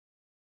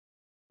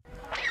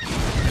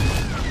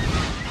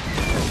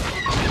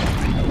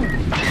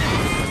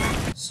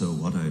So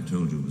what I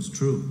told you was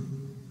true,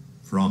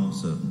 from a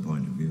certain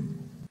point of view.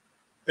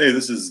 Hey,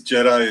 this is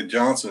Jedi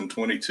Johnson,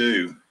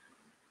 22.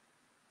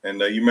 And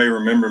you may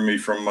remember me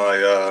from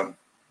my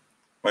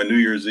my New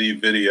Year's Eve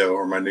video,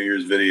 or my New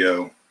Year's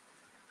video.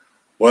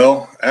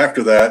 Well,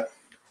 after that,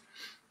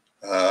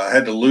 I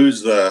had to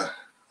lose the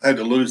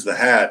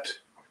hat.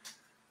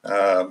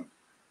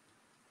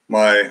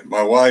 My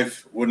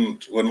wife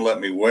wouldn't let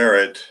me wear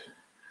it.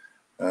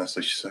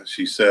 So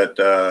she said,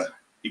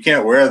 "You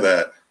can't wear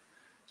that.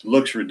 It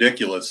looks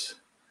ridiculous."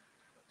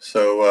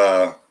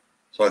 So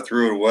I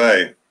threw it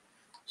away.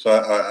 So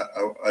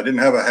I didn't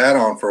have a hat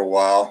on for a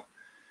while,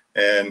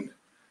 and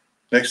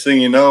next thing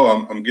you know,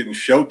 I'm getting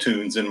show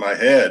tunes in my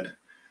head.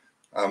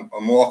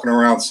 I'm walking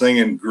around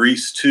singing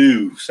Grease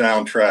 2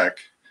 soundtrack.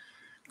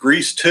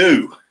 Grease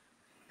 2.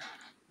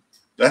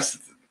 That's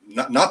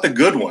not the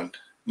good one.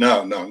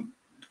 No.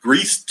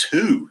 Grease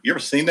 2. You ever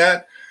seen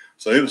that?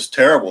 So it was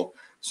terrible.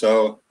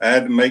 So I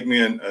had to make me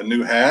a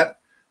new hat,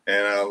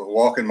 and I was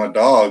walking my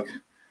dog,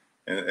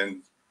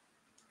 and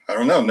I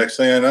don't know. Next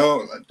thing I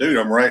know, dude,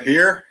 I'm right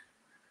here,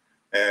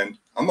 and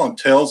I'm on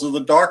Tales of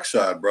the Dark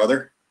Side,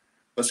 brother.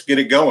 Let's get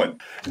it going.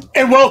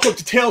 And welcome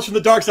to Tales from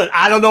the Dark Side.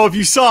 I don't know if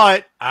you saw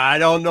it.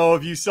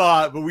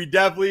 But we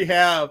definitely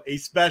have a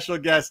special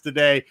guest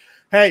today.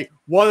 Hey,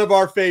 one of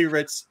our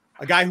favorites,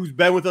 a guy who's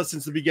been with us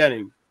since the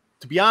beginning.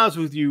 To be honest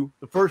with you,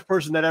 the first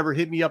person that ever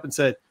hit me up and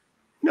said,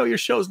 "You know, your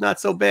show's not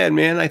so bad,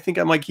 man. I think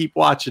I might keep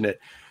watching it."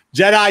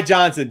 Jedi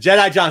Johnson.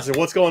 Jedi Johnson,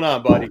 what's going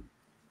on, buddy?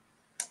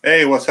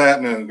 Hey, what's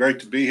happening? Great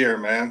to be here,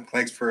 man.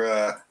 Thanks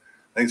for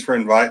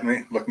inviting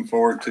me. Looking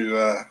forward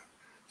to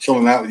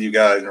chilling out with you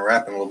guys and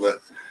rapping a little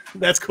bit.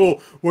 That's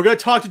cool. We're going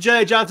to talk to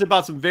Jedi Johnson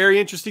about some very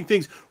interesting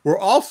things. We're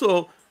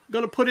also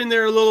going to put in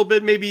there a little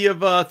bit maybe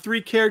of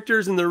 3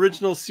 characters in the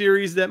original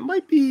series that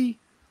might be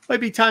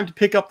time to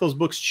pick up those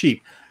books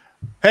cheap.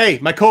 Hey,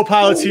 my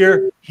co-pilot's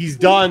here. He's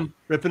done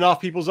ripping off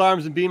people's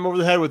arms and beating them over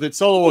the head with it.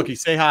 Solo Wookie,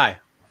 say hi.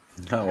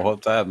 Oh,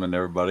 what's happening,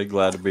 everybody?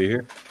 Glad to be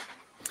here.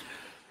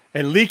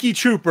 And Leaky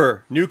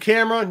Trooper, new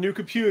camera, new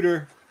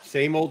computer,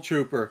 same old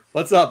trooper.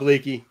 What's up,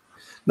 Leaky?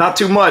 Not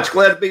too much.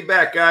 Glad to be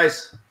back,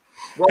 guys.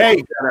 Welcome,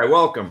 hey, Jedi.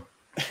 Welcome.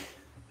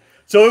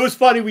 So it was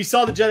funny. We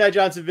saw the Jedi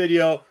Johnson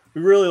video.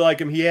 We really like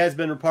him. He has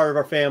been a part of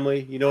our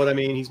family. You know what I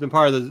mean? He's been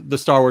part of the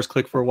Star Wars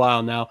clique for a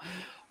while now.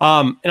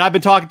 And I've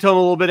been talking to him a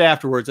little bit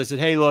afterwards. I said,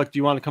 "Hey, look, do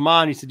you want to come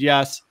on?" He said,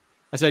 "Yes."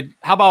 I said,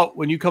 "How about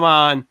when you come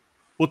on,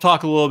 we'll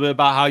talk a little bit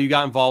about how you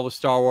got involved with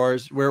Star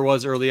Wars, where it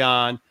was early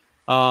on,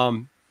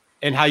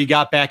 and how you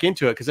got back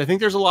into it." Because I think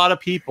there's a lot of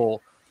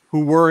people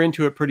who were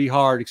into it pretty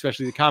hard,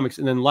 especially the comics,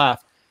 and then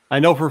left. I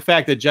know for a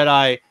fact that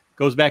Jedi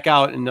goes back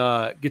out and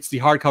gets the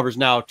hardcovers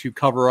now to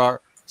cover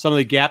some of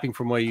the gapping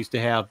from what he used to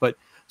have. But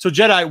so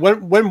Jedi,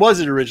 when was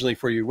it originally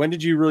for you? When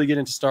did you really get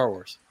into Star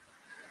Wars?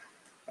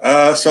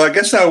 So I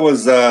guess I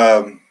was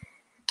well,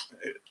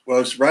 it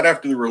was right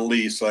after the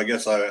release. So I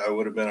guess I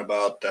would have been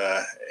about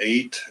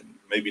 8,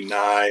 maybe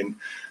 9.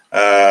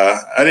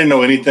 I didn't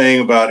know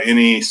anything about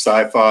any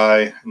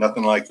sci-fi,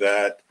 nothing like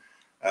that.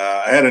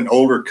 I had an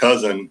older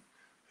cousin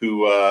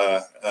who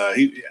I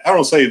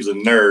don't say he was a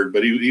nerd,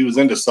 but he was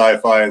into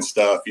sci-fi and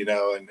stuff, you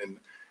know,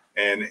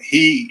 and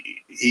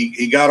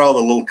he got all the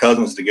little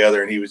cousins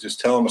together, and he was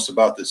just telling us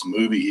about this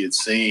movie he had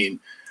seen,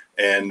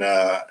 and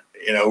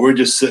you know, we're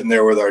just sitting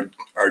there with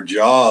our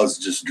jaws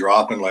just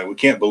dropping, like we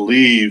can't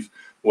believe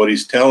what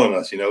he's telling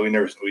us. You know,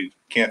 we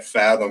can't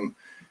fathom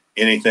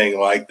anything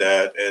like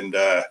that. And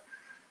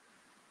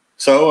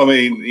so, I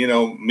mean, you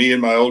know, me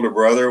and my older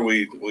brother,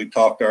 we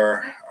talked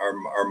our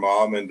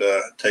mom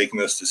into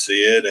taking us to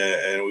see it,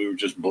 and we were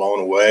just blown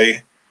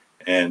away.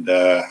 And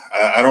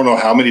I don't know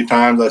how many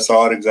times I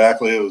saw it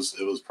exactly. It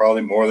was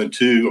probably more than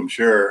 2, I'm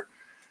sure.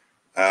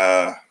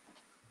 So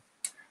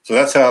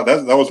that's how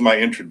that was my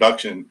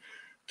introduction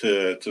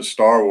to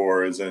Star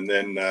Wars. And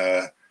then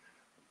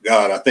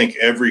God, I think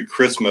every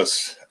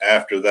Christmas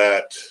after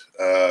that,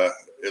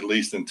 at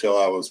least until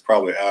I was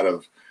probably out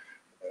of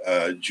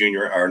not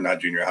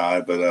junior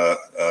high, but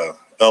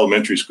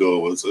elementary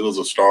school, it was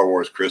a Star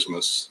Wars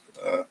Christmas.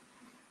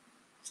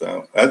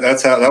 So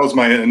that was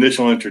my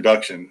initial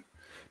introduction.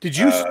 Did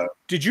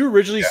you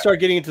originally start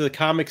getting into the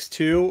comics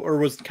too, or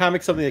was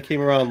comics something that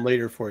came around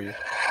later for you?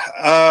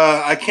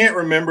 I can't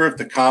remember if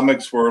the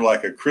comics were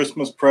like a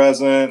Christmas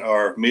present,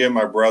 or if me and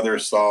my brother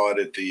saw it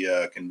at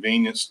the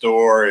convenience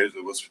store. It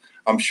was,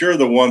 I'm sure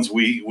the ones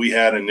we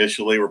had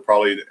initially were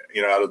probably,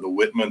 you know, out of the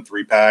Whitman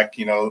 3-pack,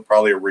 you know,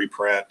 probably a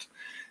reprint.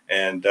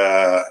 And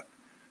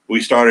we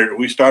started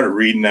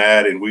reading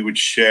that, and we would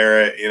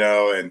share it, you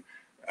know, and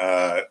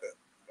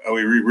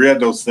we read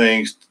those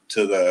things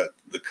to the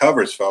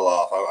covers fell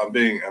off. I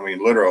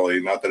mean,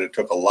 literally, not that it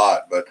took a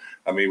lot, but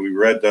I mean, we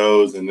read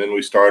those, and then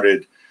we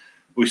started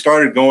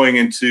going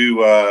into,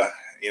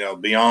 you know,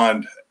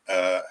 beyond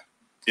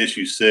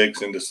issue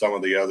 6 into some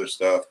of the other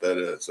stuff that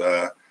is,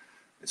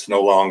 it's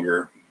no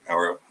longer,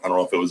 or I don't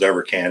know if it was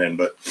ever canon,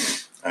 but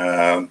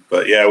yeah,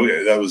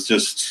 that was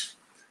just,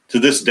 to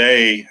this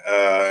day,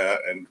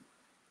 and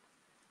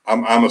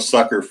I'm a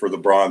sucker for the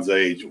Bronze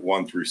Age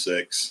 1 through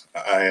 6.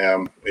 I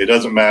am. It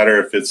doesn't matter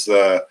if it's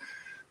the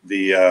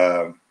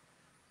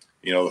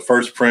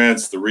First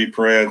Prince, the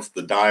reprints,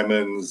 the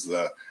diamonds.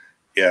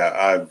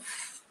 I've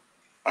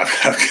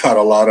got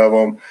a lot of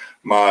them.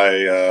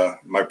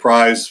 My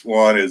prize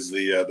one is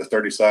the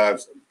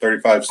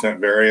 35-cent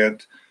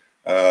variant.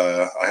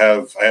 I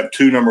have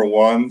 2 number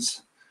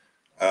 1s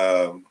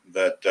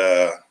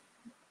that.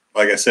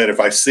 Like I said, if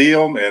I see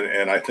them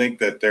and I think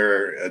that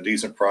they're a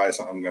decent price,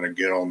 I'm going to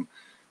get them.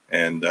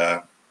 And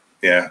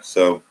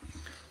so.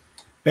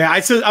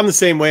 Yeah, I'm the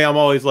same way. I'm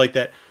always like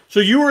that. So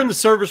you were in the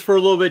service for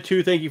a little bit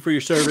too. Thank you for your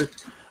service.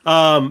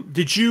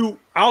 Did you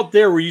out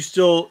there, were you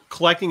still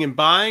collecting and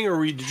buying,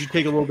 or did you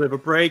take a little bit of a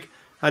break?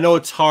 I know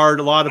it's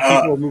hard. A lot of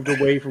people moved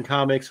away from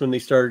comics when they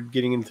started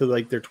getting into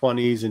like their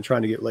 20s and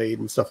trying to get laid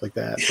and stuff like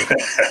that. So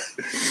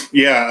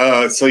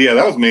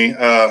that was me.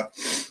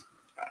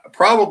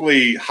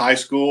 Probably high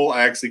school.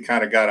 I actually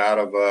kind of got out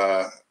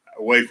of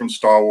away from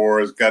Star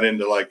Wars, got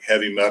into like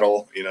heavy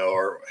metal,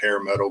 or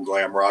hair metal,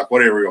 glam rock,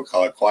 whatever you'll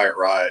call it, Quiet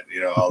Riot,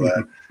 all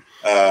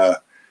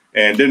that.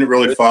 And didn't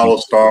really follow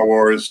Star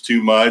Wars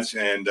too much,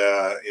 and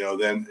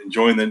then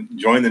joined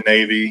the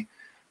Navy,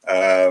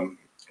 and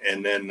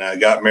then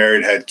got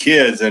married, had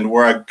kids, and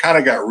where I kind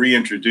of got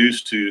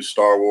reintroduced to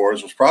Star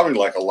Wars was probably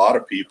like a lot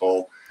of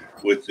people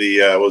with the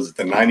was it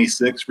the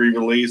 96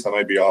 re-release? I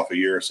might be off a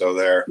year or so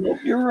there.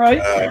 You're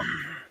right.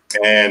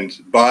 And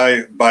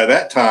by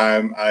that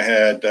time, I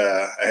had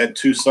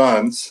 2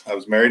 sons. I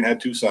was married and had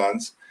 2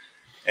 sons,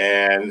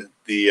 and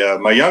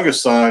my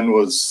youngest son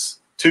was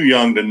too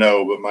young to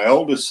know, but my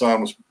oldest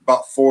son was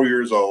about 4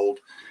 years old,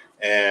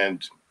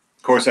 and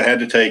of course I had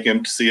to take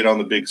him to see it on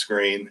the big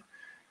screen.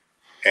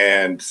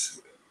 And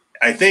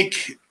I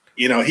think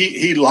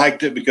he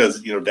liked it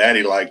because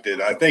Daddy liked it.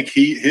 I think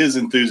his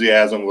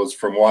enthusiasm was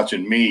from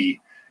watching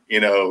me,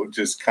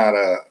 just kind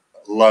of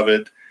love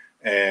it.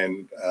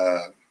 And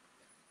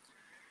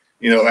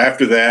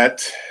after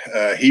that,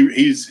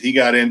 he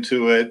got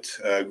into it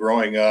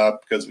growing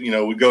up because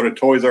we'd go to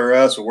Toys R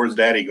Us. Well, where's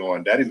Daddy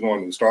going? Daddy's going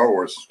to the Star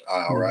Wars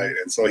aisle, right?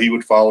 And so he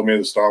would follow me to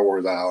the Star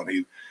Wars aisle,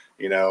 and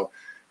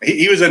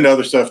he was into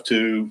other stuff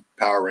too,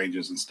 Power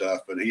Rangers and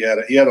stuff. But he had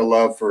a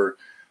love for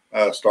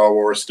Star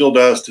Wars, still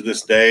does to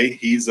this day.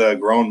 He's a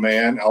grown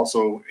man.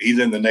 Also, he's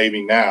in the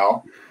Navy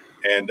now,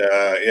 and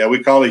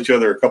we call each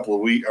other a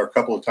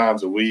couple of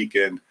times a week,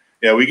 and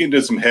we get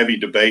into some heavy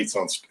debates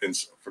in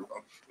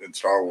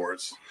Star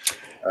Wars,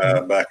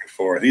 back and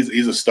forth.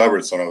 He's a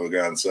stubborn son of a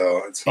gun,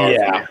 so it's hard.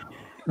 Yeah.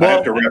 I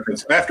have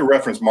to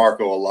reference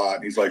Marco a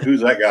lot. He's like,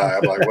 "Who's that guy?"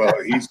 I'm like, "Well,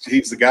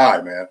 he's the guy,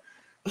 man."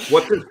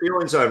 What's your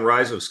feelings on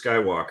Rise of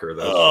Skywalker,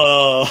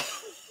 though?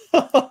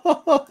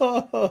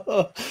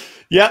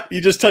 Yep,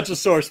 you just touched a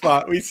sore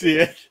spot. We see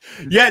it.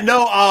 Yeah,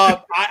 no,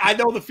 I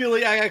know the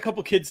feeling. I got a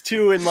couple kids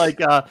too, and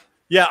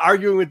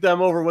arguing with them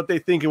over what they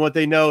think and what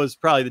they know is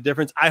probably the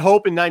difference. I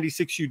hope in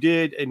 '96 you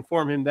did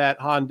inform him that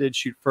Han did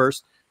shoot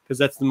first, because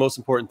that's the most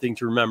important thing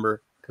to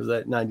remember. Because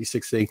that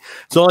 '96 thing,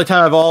 it's the only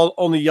time I've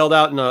only yelled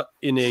out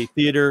in a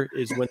theater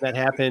is when that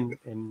happened.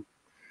 And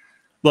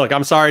look,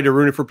 I'm sorry to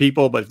ruin it for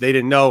people, but if they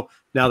didn't know,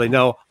 now they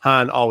know.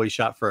 Han always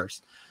shot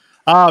first.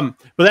 But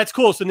that's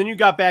cool. So then you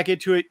got back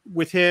into it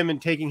with him and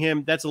taking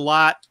him. That's a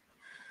lot.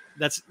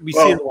 We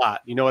see it a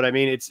lot. You know what I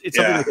mean? It's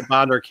something that can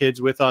bond our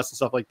kids with us and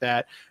stuff like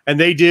that. And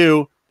they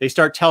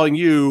start telling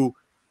you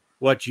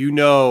what you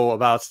know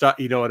about Star.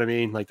 You know what I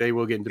mean? Like they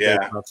will get into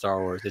debate about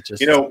Star Wars. It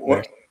just,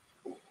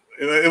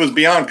 it was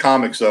beyond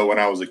comics though. When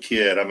I was a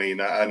kid, I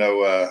mean, I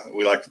know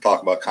we like to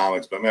talk about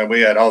comics, but man, we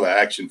had all the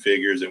action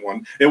figures at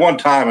one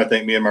time. I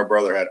think me and my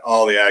brother had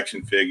all the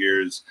action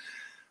figures.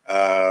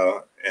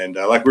 And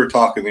like we were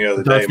talking the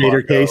other day,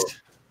 Vader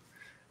case.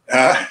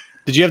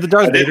 Did you have the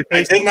Darth Vader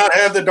case? I did not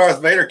have the Darth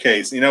Vader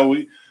case. My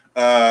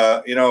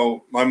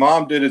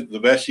mom did it the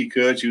best she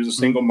could. She was a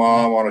single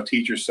mom on a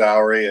teacher's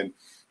salary, and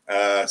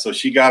so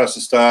she got us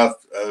the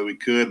stuff we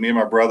could. Me and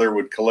my brother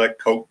would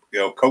collect Coke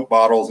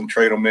bottles and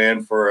trade them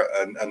in for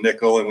a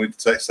nickel, and we'd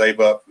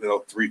save up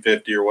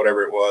 $3.50 or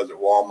whatever it was at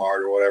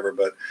Walmart or whatever.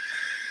 But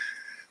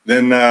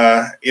then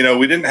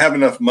we didn't have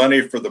enough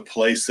money for the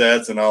play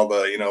sets and all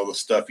the the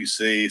stuff you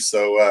see.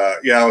 So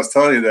I was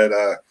telling you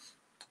that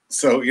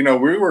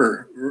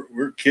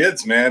we're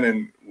kids, man,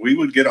 and we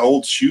would get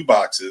old shoe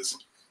boxes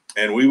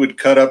and we would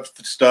cut up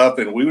the stuff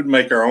and we would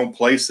make our own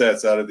play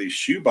sets out of these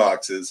shoe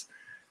boxes.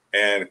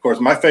 And of course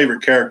my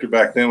favorite character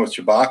back then was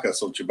Chewbacca.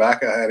 So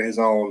Chewbacca had his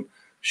own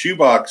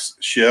shoebox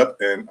ship,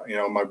 and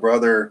my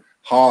brother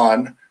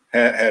Han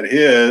had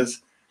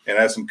his, and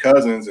I had some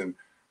cousins.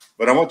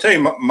 But I'm gonna tell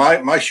you,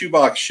 my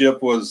shoebox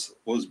ship was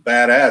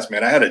badass,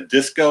 man. I had a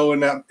disco in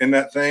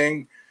that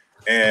thing,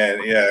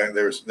 and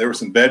there were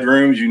some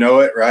bedrooms,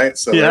 it, right?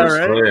 So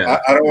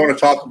right. I don't want to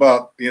talk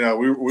about we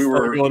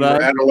were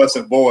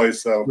adolescent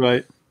boys, so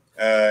right.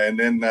 And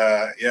then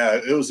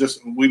it was just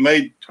we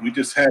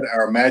just had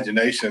our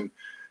imagination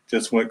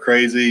just went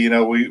crazy. You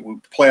know, we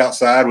play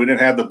outside. We didn't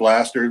have the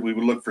blasters. We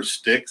would look for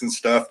sticks and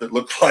stuff that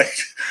looked like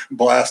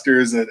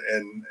blasters and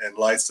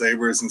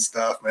lightsabers and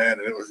stuff, man.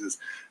 And it was just,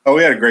 oh,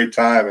 we had a great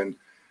time. And,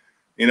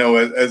 you know,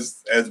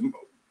 as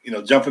you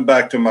know, jumping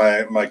back to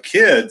my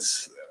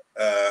kids,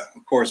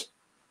 of course,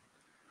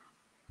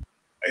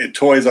 at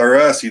Toys R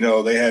Us, you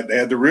know, they had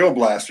the real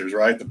blasters,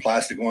 right? The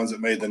plastic ones that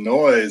made the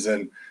noise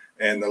and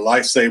the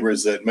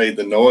lightsabers that made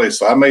the noise.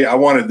 So I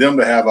wanted them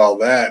to have all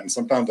that. And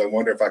sometimes I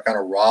wonder if I kind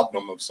of robbed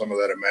them of some of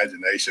that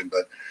imagination.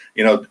 But,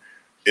 you know,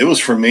 it was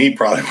for me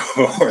probably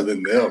more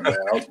than them, man.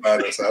 I was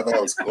about this. I thought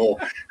it was cool.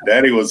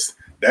 Daddy was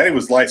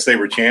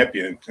lightsaber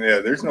champion. Yeah,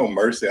 there's no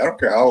mercy. I don't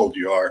care how old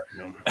you are.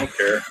 I don't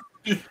care.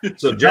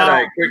 So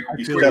Jedi,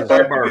 quick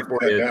sidebar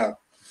for you.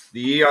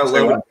 The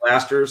E11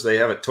 blasters they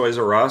have at Toys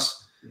R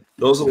Us.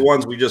 Those are the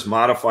ones we just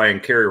modify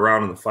and carry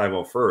around in the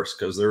 501st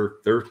because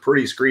they're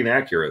pretty screen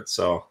accurate.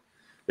 So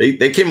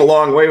they came a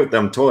long way with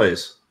them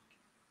toys.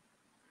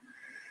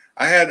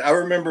 I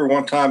remember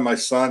one time my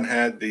son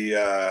had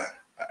the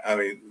I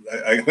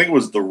think it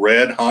was the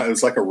red it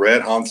was like a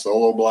red Han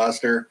Solo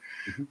blaster,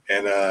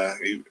 and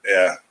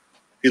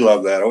he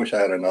loved that. I wish I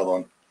had another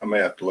one. I may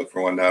have to look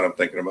for one now that I'm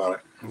thinking about it.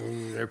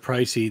 They're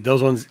pricey.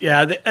 Those ones,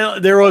 yeah.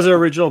 There was an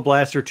original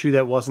blaster too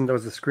that wasn't. There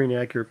was a screen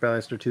accurate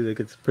blaster too that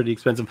gets pretty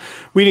expensive.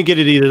 We didn't get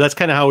it either. That's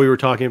kind of how we were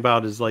talking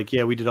about. Is like,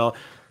 yeah, we did all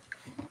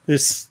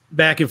this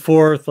back and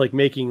forth, like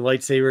making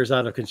lightsabers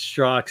out of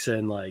constructs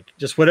and like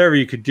just whatever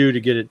you could do to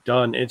get it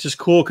done. And it's just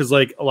cool because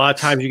like a lot of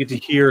times you get to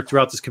hear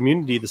throughout this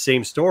community the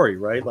same story,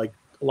 right? Like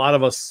a lot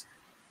of us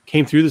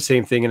came through the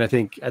same thing. And I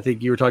think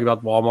you were talking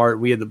about Walmart.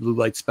 We had the blue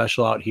light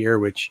special out here,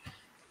 which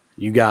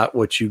you got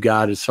what you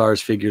got as far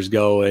as figures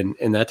go and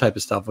that type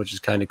of stuff, which is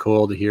kind of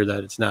cool to hear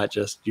that it's not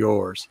just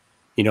yours.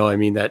 You know, I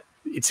mean, that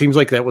it seems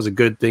like that was a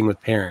good thing with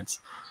parents.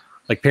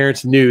 Like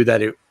parents knew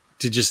that it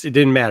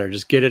didn't matter.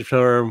 Just get it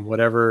for them,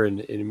 whatever.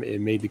 And it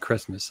made the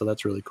Christmas. So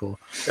that's really cool.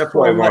 That's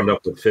why I wound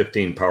up with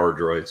 15 power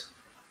droids.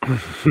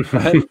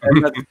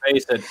 And let's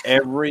face it,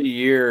 every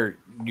year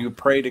you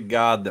pray to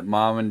God that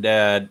mom and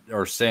dad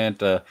or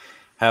Santa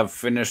have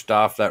finished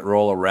off that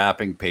roll of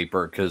wrapping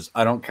paper, because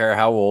I don't care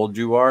how old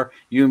you are.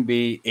 You can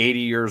be 80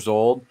 years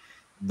old.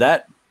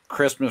 That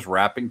Christmas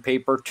wrapping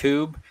paper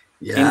tube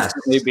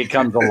instantly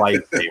becomes a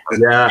lightsaber.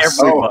 Yes.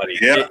 Everybody.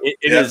 It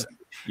is.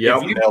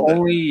 Yep. If you've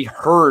only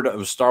heard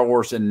of Star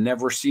Wars and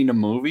never seen a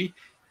movie,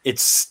 it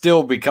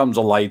still becomes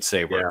a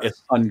lightsaber. Yeah.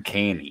 It's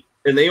uncanny.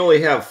 And they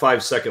only have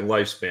 5-second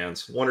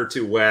lifespans. 1 or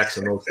 2 whacks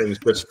and those things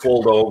just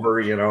fold over,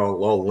 you know, a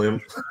little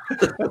limp.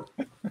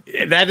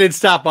 That didn't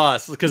stop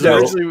us because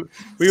originally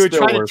we would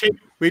try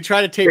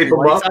to tape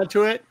lights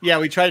onto it. Yeah,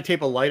 we try to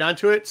tape a light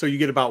onto it so you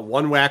get about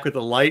 1 whack with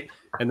the light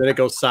and then it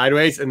goes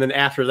sideways. And then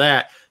after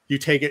that, you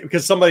take it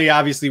because somebody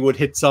obviously would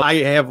hit some. I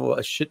have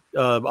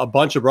a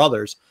bunch of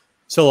brothers.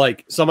 So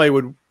like somebody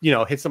would, you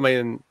know, hit somebody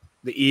in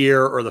the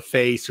ear or the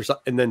face or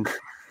something, and then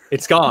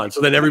it's gone.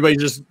 So then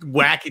everybody's just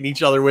whacking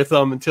each other with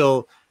them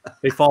until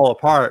they fall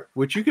apart,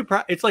 which you could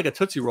it's like a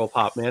Tootsie Roll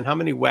Pop, man. How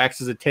many whacks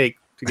does it take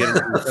to get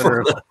into the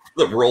center?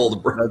 The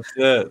rolled. That's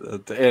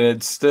it. And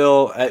it's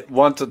still,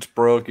 once it's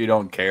broke, you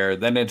don't care.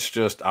 Then it's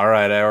just, all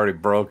right, I already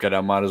broke it.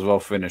 I might as well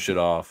finish it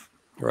off.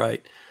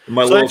 Right.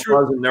 My little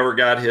cousin never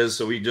got his,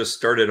 so he just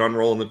started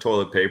unrolling the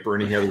toilet paper,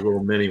 and he had a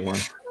little mini one.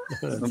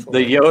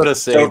 The Yoda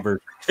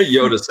saber.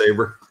 Yoda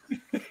saber.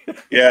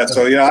 Yeah,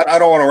 so I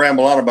don't want to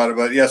ramble on about it,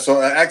 but yeah,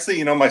 so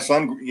actually, my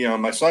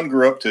son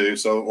grew up too.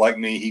 So like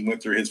me, he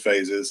went through his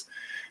phases,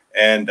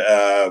 and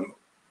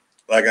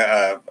like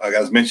I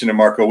was mentioning,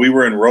 Marco, we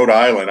were in Rhode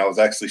Island. I was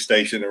actually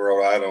stationed in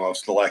Rhode Island. I was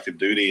still active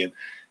duty,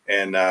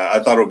 and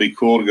I thought it would be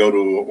cool to go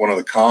to one of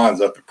the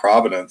cons up at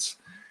Providence,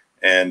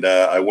 and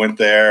I went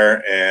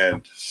there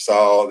and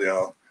saw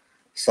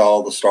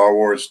the Star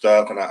Wars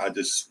stuff, and I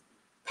just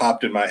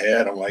popped in my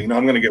head. I'm like, I'm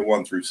going to get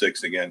 1 through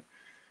 6 again,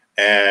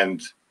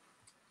 and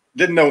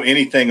didn't know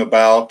anything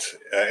about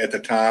at the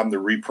time the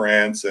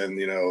reprints and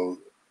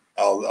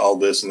all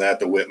this and that,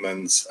 the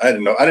Whitmans. I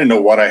didn't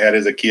know what I had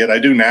as a kid. I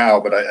do now,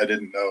 but I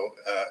didn't know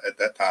at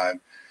that time.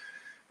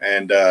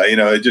 And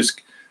it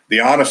just, the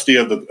honesty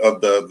of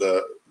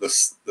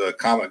the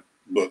comic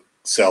book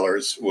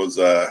sellers was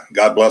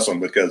God bless them,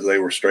 because they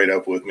were straight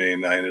up with me,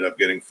 and I ended up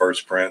getting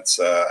first prints.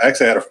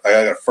 Actually, I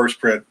got a first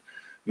print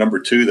number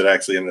 2 that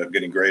actually ended up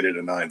getting graded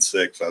a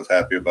 9.6. I was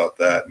happy about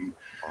that. And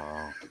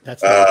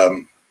that's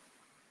nice.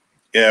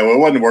 Yeah, well, it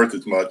wasn't worth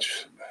as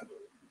much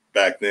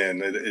back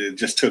then. It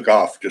just took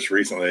off just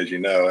recently, as you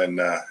know. And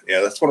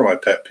that's one of my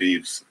pet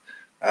peeves.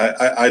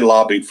 I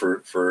lobbied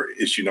for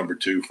issue number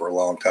 2 for a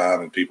long time,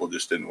 and people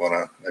just didn't want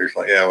to. They're just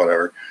like, yeah,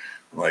 whatever.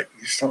 I'm like,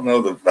 you just don't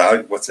know the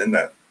value. What's in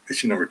that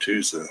issue number 2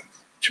 is the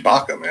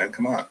Chewbacca, man.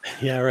 Come on.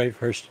 Yeah, right.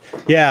 First.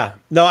 Yeah.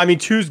 No, I mean,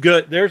 2's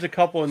good. There's a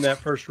couple in that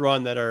first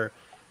run that are,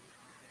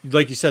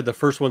 like you said, the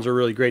first ones are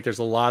really great. There's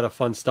a lot of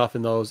fun stuff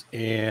in those,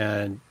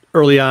 and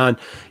early on,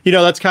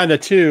 that's kind of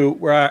too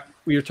where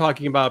we were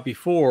talking about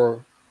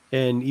before,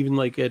 and even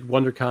like at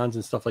WonderCons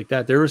and stuff like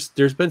that. There's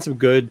been some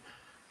good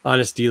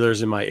honest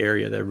dealers in my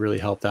area that really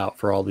helped out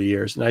for all the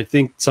years. And I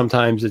think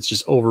sometimes it's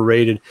just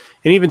overrated.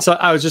 And even so,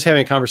 I was just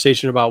having a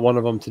conversation about one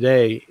of them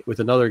today with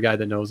another guy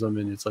that knows them.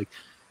 And it's like,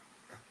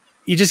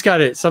 you just got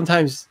to,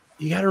 sometimes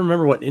you got to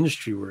remember what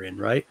industry we're in,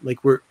 right?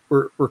 Like we're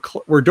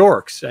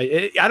dorks.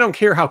 I don't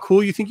care how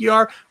cool you think you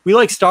are. We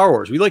like Star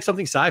Wars. We like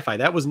something sci-fi.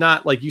 That was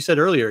not, like you said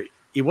earlier,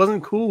 it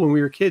wasn't cool when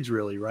we were kids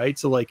really. Right.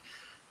 So like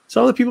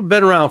some of the people have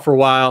been around for a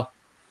while, a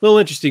little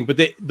interesting, but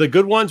the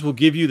good ones will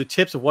give you the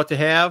tips of what to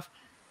have,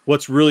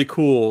 what's really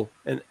cool.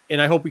 And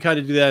I hope we kind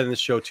of do that in this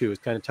show too, is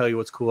kind of tell you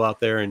what's cool out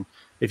there. And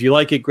if you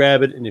like it,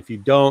 grab it. And if you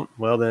don't,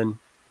 well, then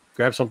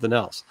grab something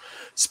else.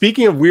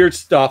 Speaking of weird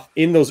stuff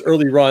in those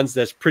early runs,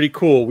 that's pretty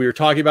cool. We were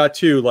talking about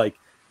too, like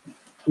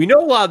we know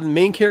a lot of the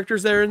main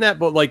characters that are in that,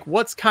 but like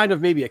what's kind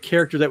of maybe a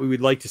character that we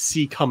would like to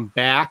see come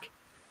back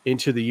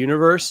into the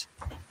universe.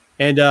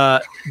 And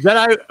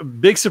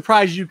Jedi, big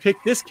surprise you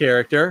picked this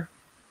character.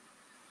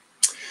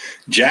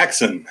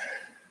 Jaxxon.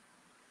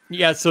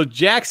 Yeah, so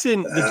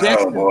Jaxxon.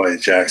 Oh boy,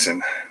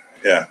 Jaxxon.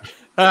 Yeah.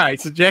 All right,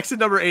 so Jaxxon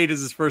number 8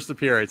 is his first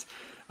appearance.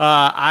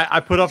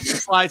 I put up some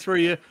slides for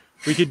you.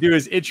 We could do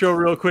his intro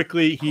real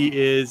quickly. He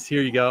is,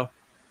 here you go.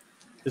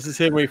 This is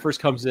him when he first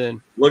comes in.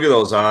 Look at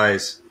those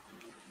eyes.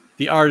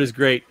 The art is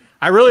great.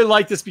 I really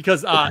like this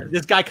because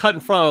this guy cut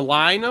in front of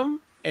line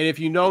him. And if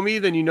you know me,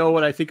 then you know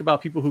what I think about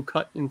people who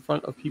cut in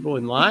front of people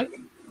in line.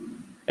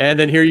 And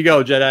then here you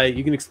go, Jedi.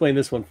 You can explain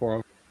this one for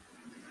him.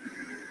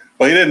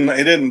 Well, he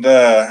didn't.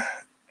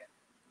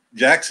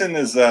 Jaxxon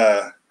is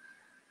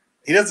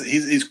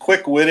he's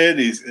quick-witted.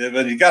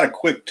 But he's got a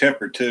quick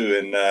temper too,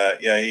 and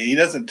yeah, he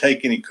doesn't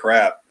take any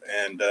crap.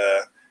 And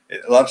a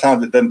lot of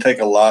times it doesn't take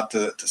a lot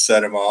to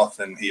set him off,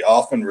 and he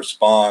often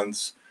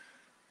responds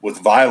with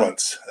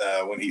violence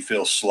when he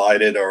feels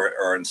slighted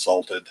or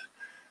insulted.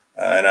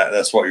 And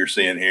that's what you're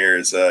seeing here.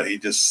 Is he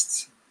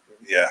just,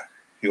 yeah,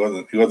 he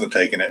wasn't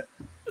taking it.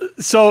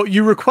 So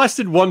you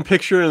requested one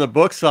picture in the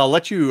book, so I'll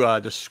let you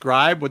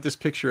describe what this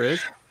picture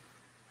is.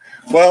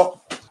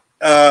 Well,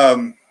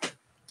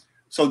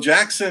 so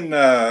Jaxxon,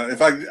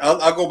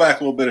 I'll go back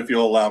a little bit if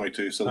you'll allow me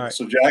to. So, right.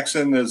 So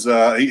Jaxxon is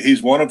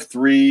he's one of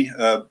 3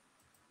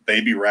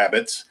 baby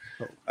rabbits.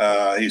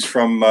 He's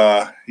from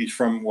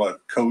what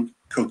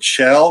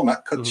Coachella,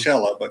 not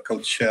Coachella, but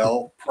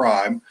Coachella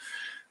Prime.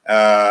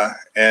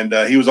 And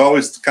he was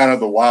always kind of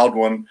the wild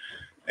one.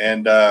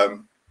 And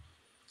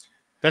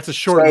that's a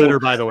short litter,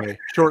 by the way.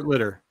 Short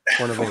litter.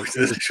 One of them.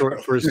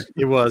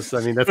 It was.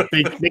 I mean,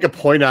 they make a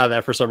point out of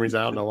that for some reason.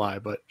 I don't know why,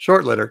 but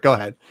short litter. Go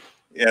ahead.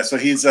 Yeah. So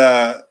he's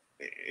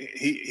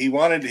he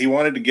wanted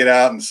to get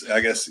out and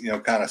I guess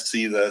kind of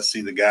see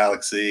the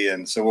galaxy.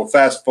 And so we'll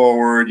fast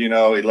forward. He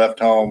left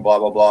home. Blah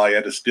blah blah. He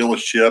had to steal a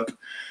ship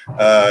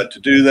to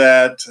do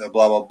that.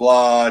 Blah blah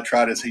blah.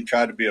 He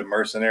tried to be a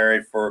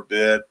mercenary for a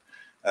bit.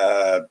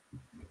 Yeah,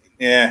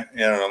 I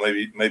don't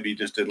know. Maybe he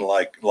just didn't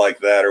like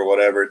that or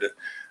whatever.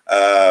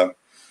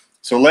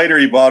 So later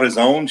he bought his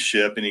own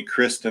ship and he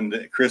christened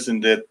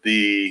it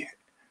the,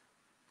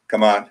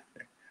 come on,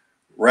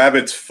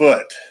 Rabbit's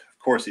Foot. Of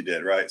course he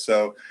did, right?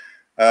 So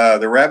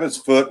the Rabbit's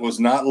Foot was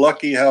not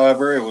lucky,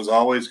 however. It was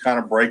always kind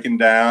of breaking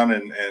down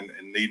and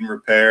needing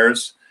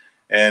repairs.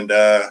 And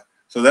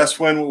so that's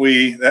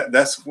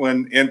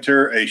when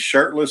enter a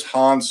shirtless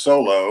Han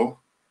Solo,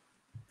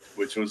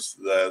 which was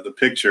the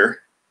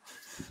picture.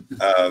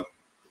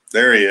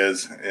 There he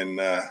is. And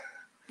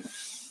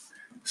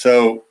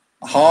so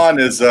Han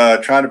is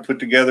trying to put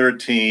together a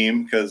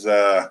team because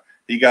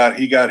he got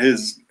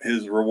his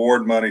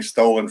reward money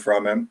stolen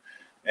from him,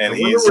 and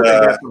he's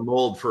the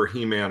mold for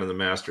He-Man and the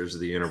Masters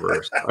of the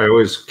Universe. I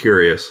was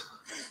curious.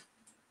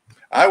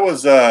 I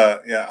was yeah.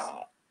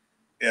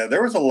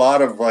 There was a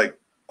lot of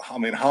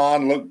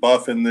Han looked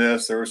buff in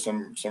this. There were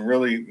some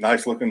really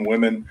nice looking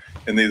women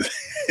in these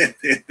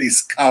in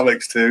these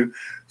comics too.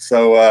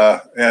 So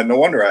yeah, no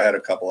wonder I had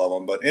a couple of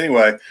them. But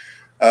anyway,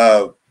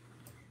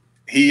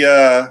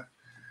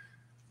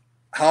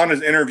 Han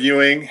is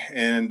interviewing,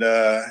 and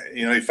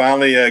he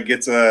finally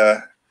gets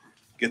a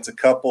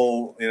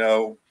couple,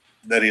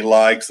 that he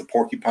likes, the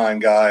porcupine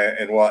guy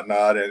and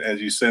whatnot. And as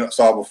you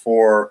saw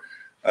before,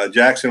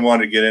 Jaxxon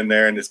wanted to get in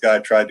there, and this guy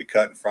tried to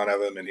cut in front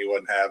of him, and he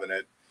wasn't having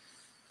it.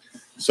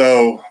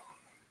 So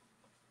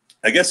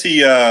I guess he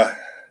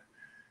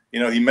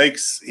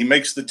makes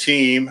the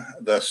team,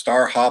 the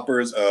Star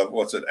Hoppers of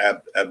what's it,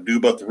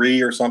 Abduba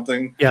 3 or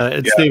something. Yeah,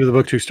 it's the name of the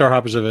book too. Star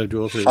Hoppers of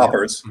Abdul 3.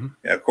 Hoppers. Yeah.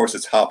 Yeah, of course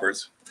it's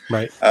Hoppers.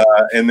 Right.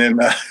 And then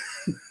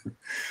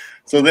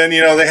so then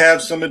they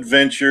have some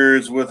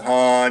adventures with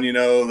Han.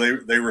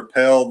 They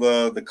repel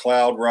the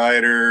Cloud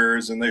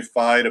Riders, and they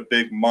fight a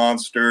big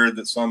monster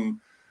that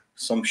some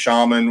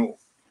shaman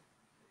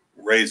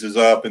raises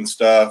up and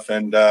stuff.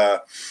 And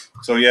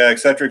so yeah, et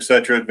cetera,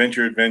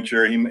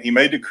 adventure. He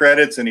made the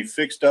credits, and he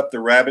fixed up the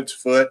Rabbit's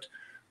Foot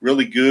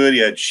really good. He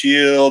had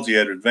shields, he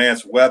had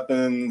advanced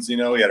weapons, you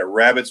know, he had a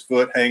rabbit's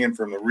foot hanging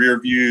from the rear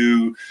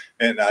view.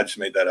 And I just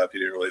made that up. He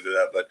didn't really do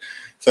that. But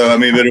so, I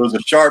mean, but it was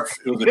a sharp,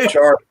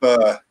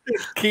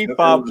 keep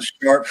up. It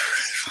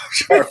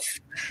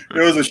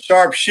was a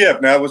sharp ship.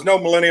 Now, it was no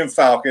Millennium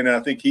Falcon, and I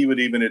think he would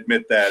even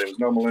admit that. It was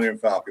no Millennium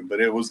Falcon, but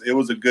it was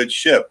a good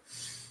ship.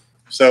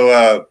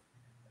 So,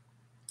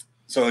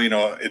 you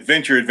know,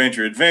 adventure.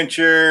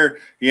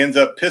 He ends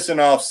up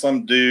pissing off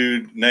some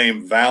dude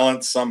named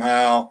Valance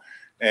somehow.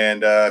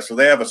 And so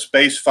they have a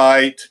space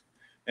fight.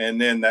 And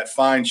then that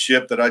fine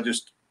ship that I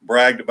just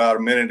bragged about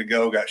a minute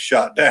ago got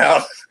shot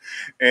down.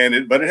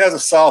 But it has a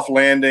soft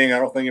landing. I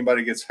don't think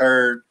anybody gets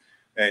hurt.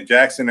 And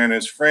Jaxxon and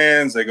his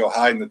friends, they go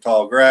hide in the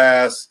tall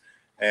grass.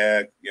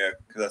 And yeah,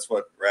 because that's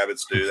what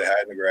rabbits do. They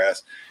hide in the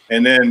grass.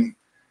 And then,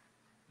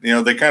 you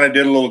know, they kind of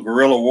did a little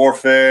guerrilla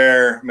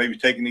warfare, maybe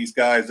taking these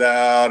guys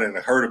out. And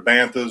a herd of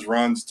banthas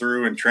runs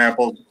through and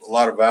tramples a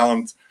lot of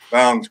Valance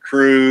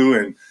crew.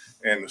 And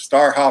the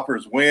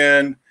Starhoppers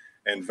win.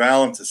 And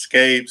Valance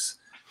escapes.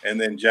 And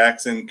then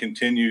Jaxxon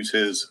continues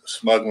his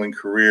smuggling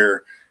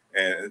career,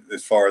 and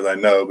as far as I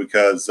know,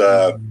 because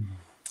that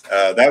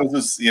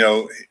was, you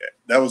know,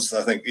 that was,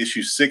 I think,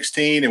 issue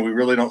 16, and we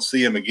really don't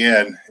see him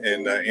again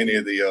in any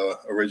of the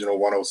original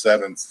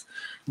 107s.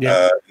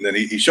 Yeah. And then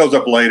he shows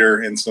up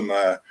later in some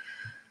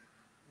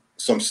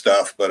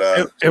stuff, but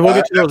and we'll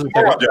get to those in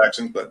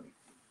Jaxxon, but.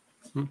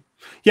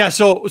 Yeah,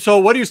 so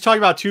what he was talking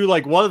about too,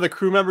 like one of the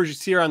crew members you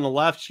see her on the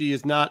left, she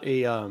is not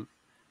a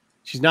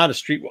she's not a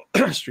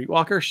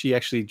streetwalker. She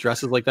actually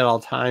dresses like that all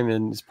the time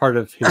and is part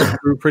of his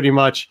crew, pretty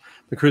much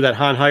the crew that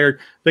Han hired.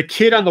 The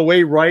kid on the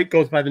way right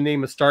goes by the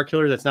name of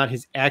Starkiller. That's not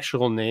his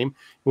actual name.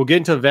 We'll get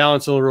into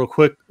Valance real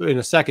quick in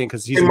a second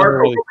because he's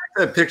Marco, go back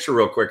to that picture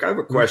real quick. I have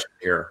a question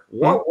here.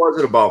 What was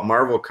it about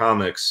Marvel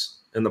Comics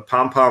and the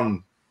Pom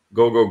Pom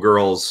Go-Go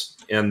Girls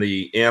and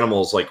the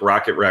animals like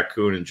Rocket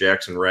Raccoon and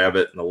Jaxxon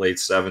Rabbit in the late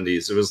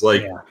 70s? It was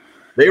like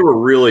they were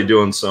really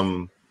doing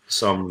some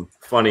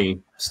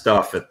funny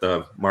stuff at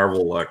the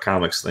Marvel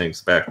Comics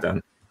things back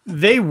then.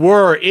 They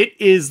were. It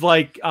is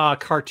like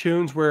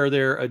cartoons where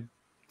they're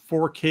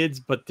for kids,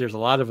 but there's a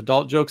lot of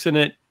adult jokes in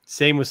it.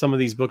 Same with some of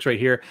these books right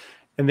here.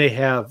 And they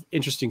have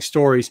interesting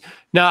stories.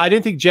 Now, I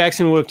didn't think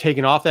Jaxxon would have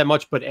taken off that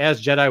much, but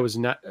as Jedi was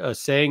not,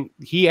 saying,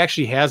 he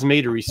actually has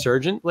made a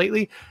resurgence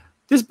lately.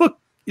 This book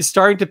is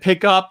starting to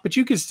pick up, but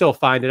you can still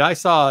find it. I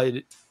saw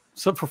it.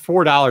 So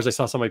for $4, I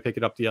saw somebody pick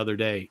it up the other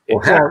day. Well,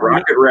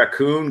 Rocket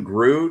Raccoon,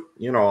 Groot,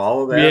 you know,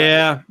 all of that.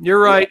 Yeah,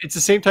 you're right. It's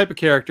the same type of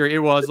character. It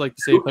was like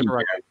the same type of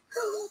raccoon.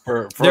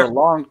 For a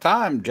long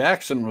time,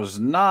 Jaxxon was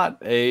not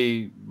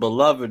a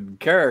beloved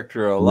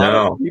character. A lot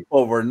of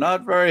people were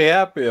not very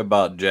happy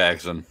about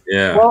Jaxxon.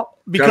 Yeah. Well,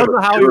 because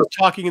of how he was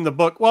talking in the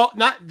book. Well,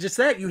 not just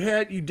that.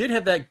 You did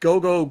have that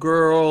go-go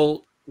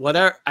girl,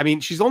 whatever. I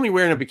mean, she's only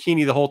wearing a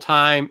bikini the whole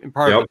time and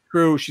part of the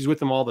crew. She's with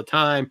them all the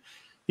time.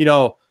 You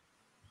know,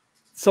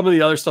 some of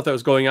the other stuff that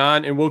was going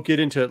on, and we'll get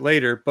into it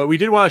later. But we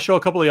did want to show a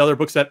couple of the other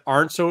books that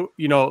aren't so,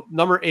 you know,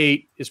 number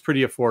 8 is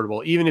pretty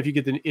affordable. Even if you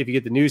get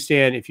the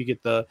newsstand, if you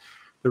get the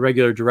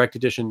regular direct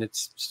edition,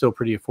 it's still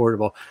pretty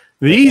affordable.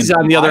 These,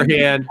 on the other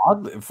hand,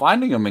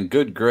 finding them in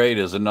good grade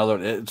is another.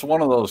 It's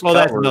one of those. Well,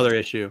 that's another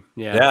issue.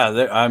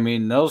 Yeah, I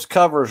mean, those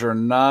covers are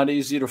not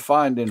easy to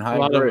find in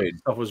high grade.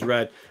 Stuff was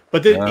red,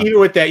 but then even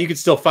with that, you could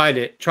still find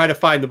it. Try to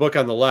find the book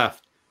on the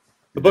left.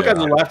 The book on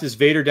the left is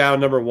Vader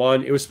Down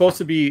 #1. It was supposed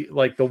to be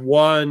like the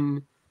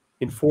 1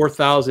 in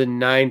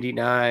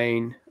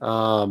 4,099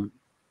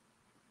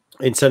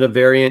 instead of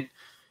variant.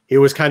 It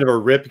was kind of a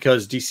rip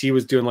because DC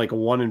was doing like a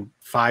 1 in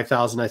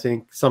 5,000, I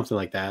think, something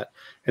like that.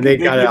 And they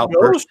got it out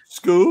first.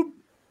 Scoob.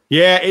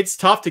 Yeah, it's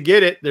tough to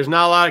get it. There's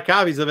not a lot of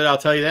copies of it, I'll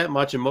tell you that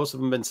much. And most of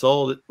them have been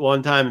sold at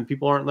one time and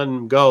people aren't letting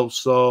them go.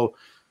 So,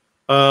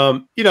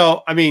 you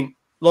know, I mean,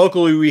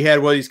 locally we had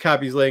one of these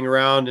copies laying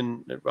around,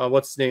 and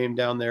what's his name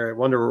down there? I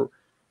wonder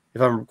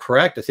if I'm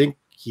correct. I think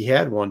he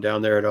had one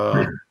down there at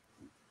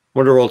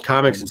Wonder World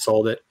Comics and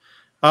sold it.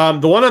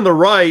 The one on the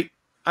right,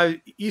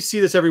 you see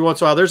this every once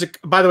in a while.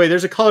 By the way,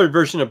 there's a colored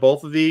version of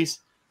both of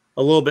these,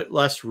 a little bit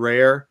less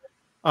rare.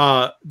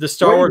 The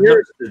Star Wars. What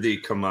year did they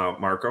come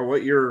out, Marco?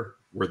 What year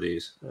were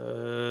these?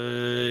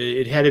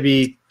 It had to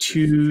be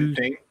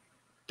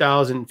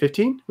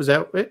 2015. Was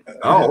that it?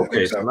 Oh,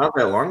 okay. So not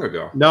that long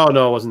ago. No,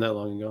 it wasn't that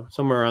long ago.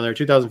 Somewhere around there,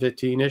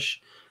 2015-ish.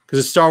 Because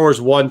it's Star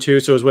Wars 1, 2,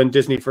 so it was when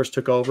Disney first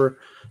took over.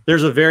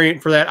 There's a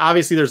variant for that.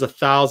 Obviously, there's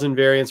 1,000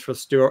 variants for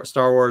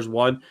Star Wars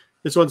 1.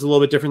 This one's a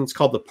little bit different. It's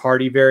called the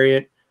Party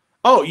variant.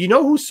 Oh, you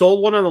know who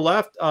sold one on the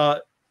left?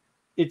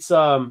 It's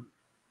Zardesky,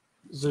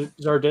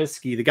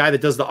 the guy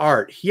that does the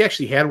art. He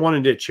actually had one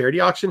and did a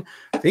charity auction.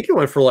 I think it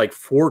went for like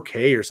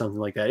 $4K or something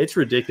like that. It's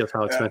ridiculous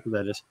how expensive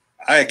that is.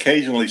 I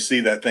occasionally see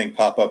that thing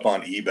pop up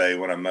on eBay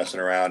when I'm messing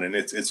around, and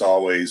it's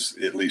always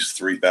at least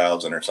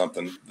 3,000 or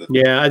something.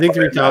 Yeah, I think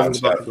 3,000 is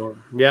about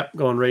going. Yep,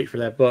 going rate for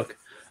that book.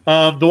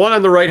 The one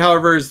on the right,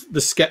 however, is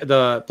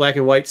the black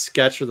and white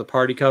sketch for the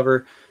party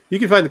cover. You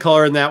can find the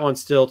color in that one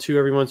still too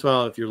every once in a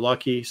while if you're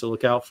lucky. So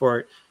look out for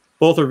it.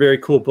 Both are very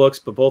cool books,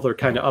 but both are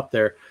kind of up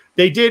there.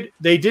 They did.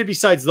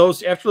 Besides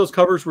those, after those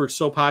covers were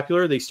so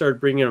popular, they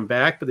started bringing them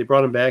back. But they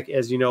brought them back,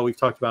 as you know, we've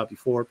talked about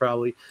before,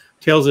 probably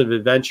Tales of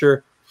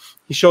Adventure.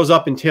 He shows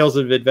up in Tales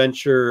of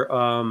Adventure,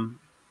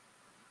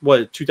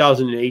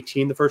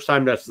 2018, the first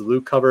time. That's the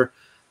Luke cover.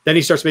 Then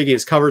he starts making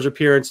his covers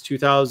appearance,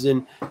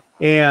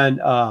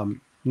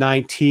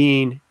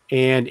 2019.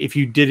 And if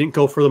you didn't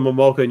go for the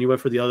Momoka and you went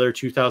for the other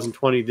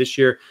 2020 this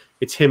year,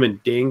 it's him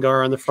and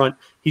Dengar on the front.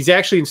 He's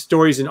actually in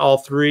stories in all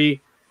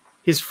three.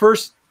 His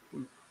first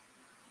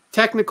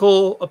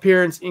technical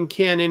appearance in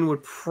canon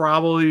would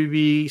probably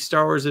be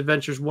Star Wars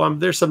Adventures 1.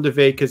 There's some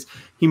debate because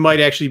he might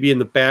actually be in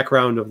the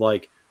background of,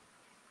 like,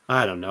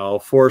 I don't know,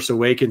 Force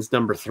Awakens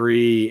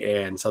 #3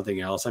 and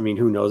something else. I mean,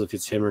 who knows if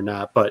it's him or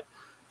not, but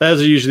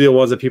those are usually the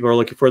ones that people are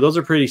looking for. Those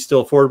are pretty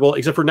still affordable,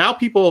 except for now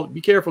people,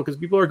 be careful because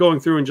people are going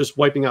through and just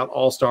wiping out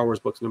all Star Wars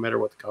books no matter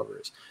what the cover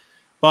is.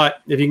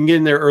 But if you can get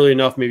in there early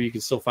enough, maybe you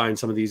can still find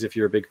some of these if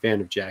you're a big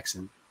fan of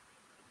Jaxxon.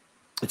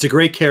 It's a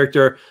great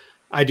character.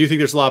 I do think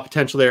there's a lot of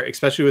potential there,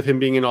 especially with him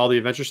being in all the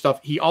adventure stuff.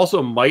 He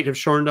also might have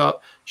showed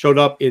up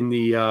in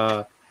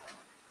the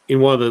in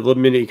one of the little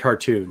mini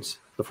cartoons,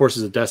 the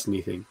Forces of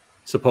Destiny thing.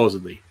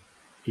 Supposedly,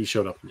 he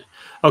showed up in it.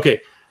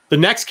 Okay, the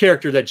next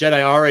character that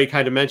Jedi already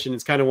kind of mentioned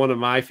is kind of one of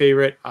my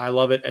favorite. I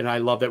love it, and I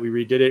love that we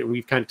redid it. And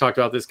we've kind of talked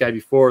about this guy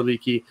before,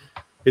 Leaky,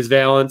 is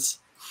Valance.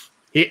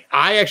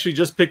 I actually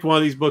just picked one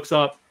of these books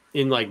up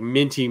in like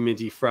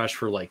minty fresh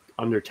for like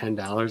under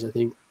 $10, I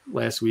think,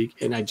 last week.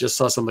 And I just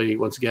saw somebody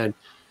once again.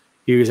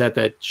 He was at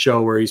that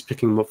show where he's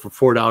picking them up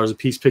for $4 a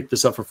piece. Pick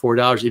this up for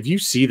 $4. If you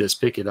see this,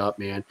 pick it up,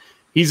 man.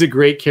 He's a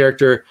great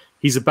character.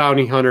 He's a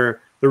bounty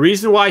hunter. The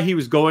reason why he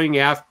was going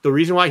after, the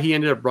reason why he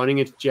ended up running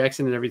into Jaxxon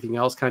and everything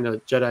else, kind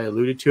of Jedi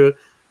alluded to it,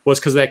 was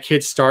because that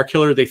kid Star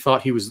Killer. They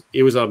thought it was a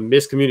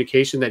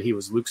miscommunication that he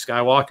was Luke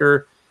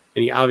Skywalker,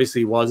 and he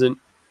obviously wasn't.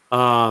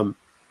 So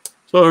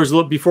it was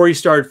before he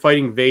started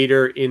fighting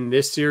Vader in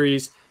this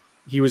series,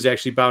 he was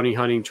actually bounty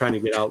hunting, trying to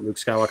get out Luke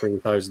Skywalker, and he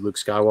thought it was Luke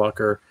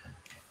Skywalker.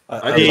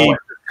 I just like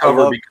the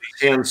cover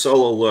because Han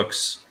Solo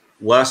looks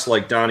less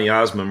like Donny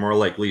Osmond, more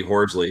like Lee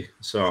Horsley.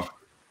 So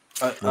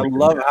I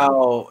love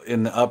how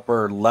in the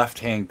upper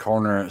left-hand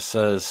corner it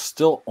says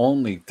still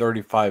only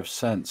 35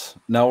 cents.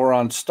 Now we're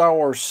on Star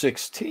Wars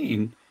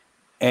 16,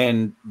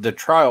 and the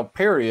trial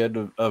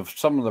period of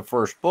some of the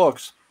first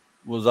books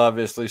was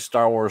obviously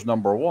Star Wars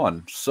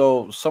 #1.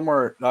 So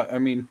somewhere, I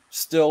mean,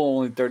 still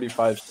only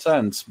 35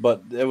 cents,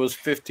 but it was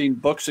 15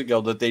 books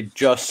ago that they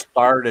just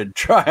started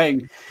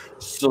trying.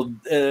 So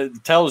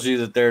it tells you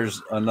that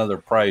there's another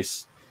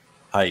price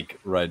hike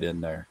right in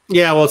there.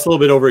 Yeah, well, it's a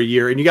little bit over a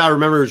year, and you got to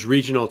remember it's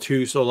regional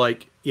too. So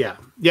like, yep,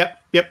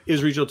 it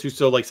is regional too.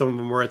 So like some of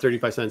them were at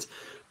 35 cents,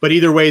 but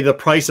either way, the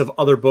price of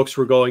other books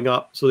were going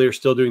up, so they were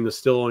still doing the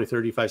still only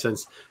 35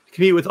 cents to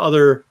compete with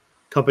other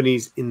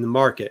companies in the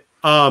market.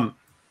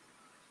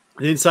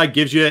 The inside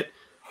gives you it.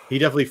 He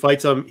definitely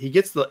fights them. He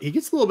gets a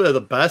little bit of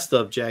the best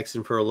of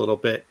Jaxxon for a little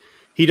bit.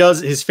 He does.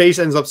 His face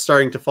ends up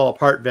starting to fall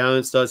apart.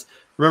 Valance does.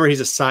 Remember,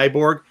 he's a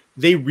cyborg.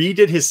 They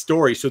redid his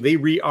story, so they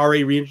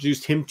already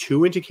reintroduced him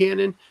too into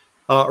canon.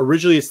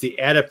 Originally, it's the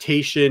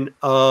adaptation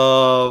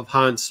of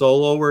Han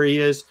Solo where he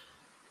is,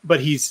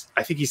 but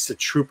I think he's a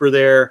trooper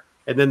there.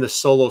 And then the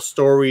Solo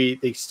story,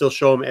 they still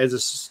show him as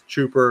a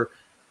trooper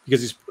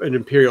because he's an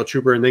Imperial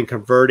trooper, and then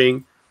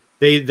converting.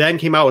 They then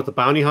came out with the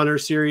Bounty Hunter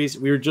series.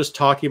 We were just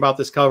talking about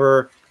this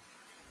cover.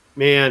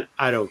 Man,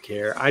 I don't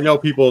care. I know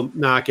people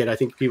knock it. I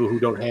think people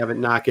who don't have it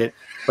knock it.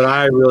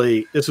 But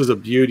this was a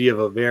beauty of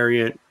a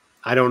variant.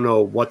 I don't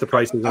know what the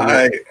price is on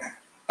it.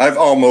 I've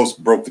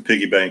almost broke the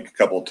piggy bank a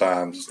couple of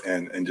times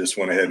and just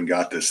went ahead and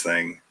got this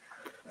thing.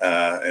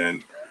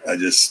 And I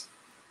just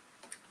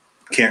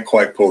can't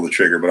quite pull the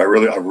trigger. But I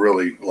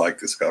really like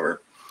this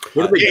cover.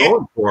 What are they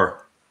going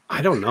for?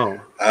 I don't know.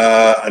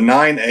 A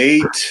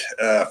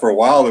 9.8. For a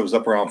while, it was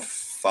up around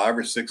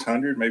 500 or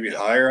 600, maybe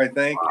higher, I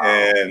think.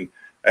 Wow. And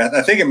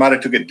I think it might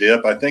have took a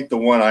dip. I think the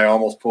one I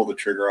almost pulled the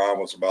trigger on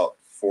was about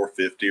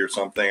 450 or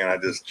something. And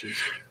I'd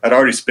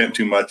already spent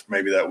too much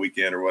maybe that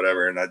weekend or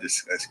whatever. And I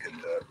just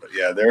couldn't do it. But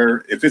yeah,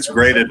 if it's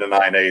graded a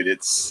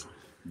 9.8,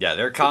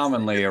 they're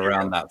commonly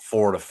around that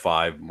 4 to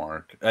 5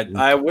 mark.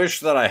 I wish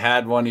that I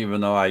had one,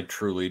 even though I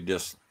truly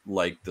just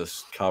like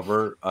this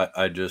cover.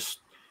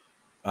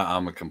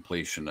 I'm a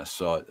completionist,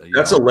 so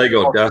that's a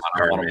Lego Death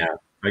Star, man.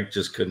 I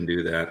just couldn't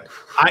do that.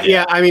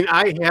 I mean,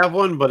 I have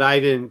one, but I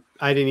didn't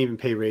even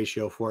pay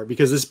ratio for it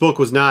because this book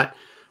was not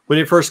when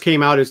it first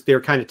came out. They were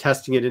kind of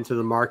testing it into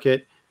the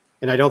market,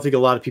 and I don't think a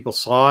lot of people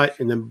saw it.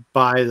 And then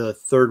by the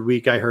third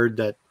week, I heard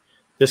that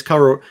this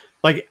cover,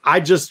 like, I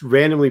just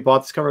randomly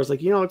bought this cover. I was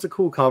like, it's a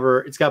cool cover.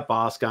 It's got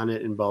Bosk on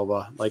it and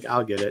Boba. Like,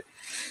 I'll get it.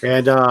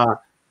 And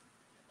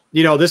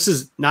this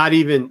is not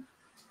even.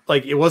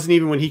 Like, it wasn't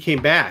even when he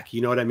came back.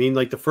 You know what I mean?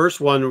 Like, the first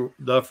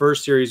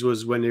series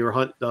was when they were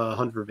hunt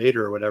for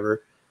Vader or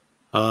whatever.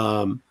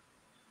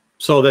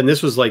 So then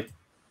this was like,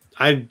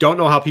 I don't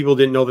know how people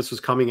didn't know this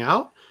was coming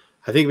out.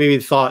 I think maybe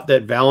they thought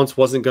that Valance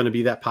wasn't going to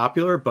be that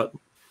popular, but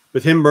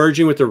with him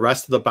merging with the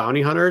rest of the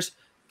bounty hunters,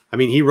 I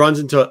mean, he runs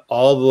into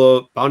all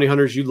the bounty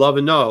hunters you love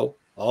and know,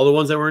 all the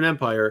ones that were in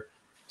Empire.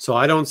 So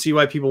I don't see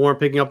why people weren't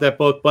picking up that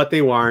book, but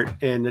they weren't,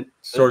 and the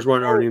stores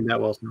weren't earning that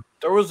well.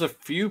 There was a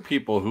few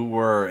people who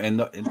were, I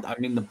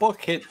mean, the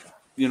book hit,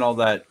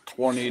 that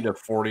 $20 to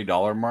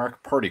 $40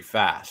 mark pretty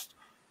fast.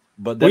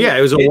 But then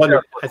it was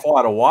for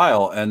quite a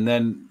while, and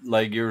then,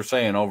 like you were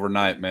saying,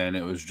 overnight, man,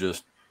 it was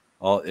just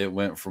it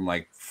went from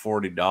like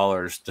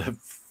 $40 to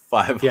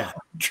 $500. Yeah,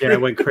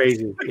 it went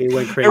crazy. It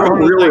went crazy.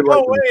 Really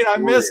like, wait, I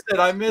missed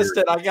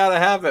it. I gotta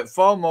have it.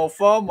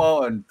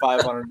 FOMO, and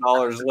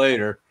 $500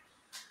 later.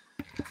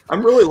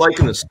 I'm really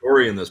liking the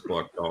story in this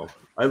book, though.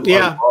 I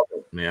love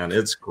it, man.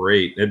 It's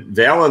great.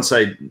 Valance,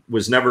 I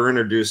was never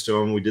introduced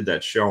to him. We did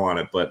that show on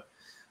it, but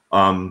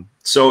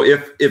so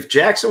if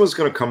Jaxxon was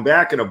going to come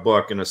back in a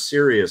book in a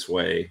serious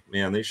way,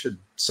 man, they should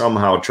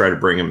somehow try to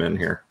bring him in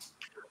here.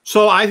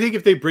 So I think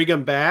if they bring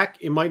him back,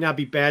 it might not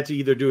be bad to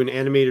either do an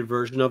animated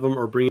version of him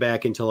or bring him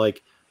back into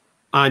like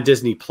on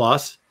Disney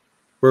Plus,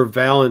 where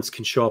Valance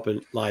can show up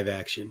in live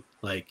action.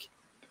 Like,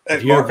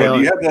 hey, Marco,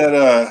 do you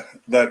have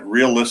that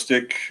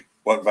realistic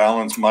what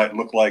Valance might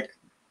look like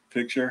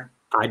picture?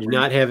 I do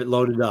not have it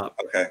loaded up.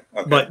 Okay.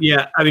 But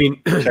yeah, I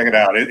mean, check it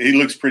out. He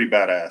looks pretty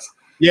badass.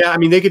 Yeah, I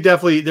mean,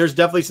 there's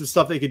definitely some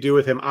stuff they could do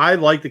with him. I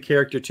like the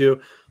character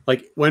too.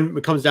 Like when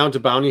it comes down to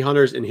bounty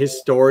hunters and his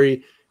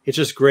story, it's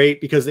just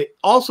great because they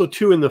also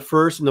too in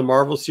the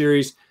Marvel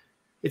series,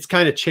 it's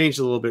kind of changed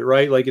a little bit,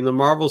 right? Like in the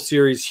Marvel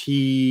series,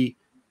 he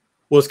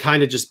was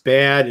kind of just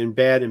bad and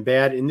bad and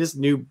bad. In this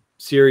new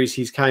series,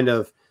 he's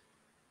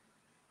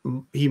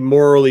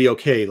morally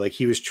okay. Like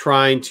he was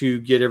trying to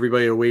get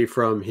everybody away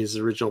from his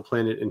original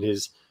planet and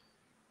his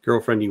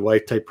girlfriendy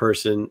wife type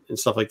person and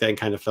stuff like that, and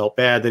kind of felt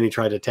bad. Then he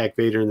tried to attack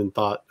Vader and then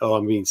thought, oh,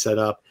 I'm being set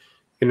up.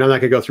 And I'm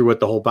not gonna go through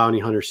what the whole bounty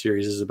hunter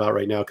series is about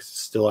right now because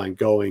it's still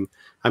ongoing.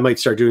 I might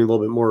start doing a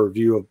little bit more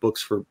review of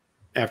books for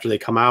after they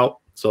come out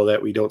so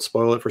that we don't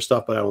spoil it for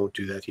stuff, but I won't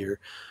do that here.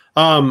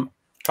 Come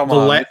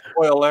on, we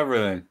spoil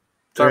everything.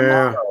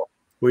 Yeah,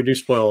 we do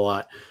spoil a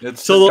lot.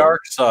 It's the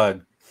dark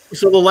side.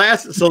 So the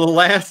last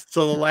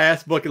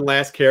book and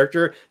last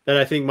character that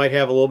I think might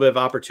have a little bit of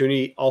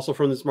opportunity also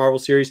from this Marvel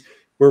series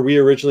where we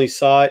originally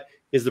saw it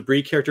is the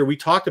Bree character. We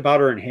talked about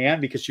her in Hand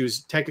because she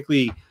was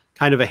technically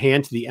kind of a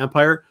hand to the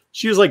Empire.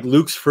 She was like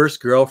Luke's first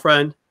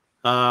girlfriend.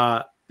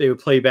 They would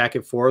play back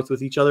and forth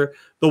with each other.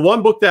 The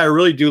one book that I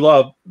really do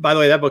love, by the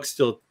way,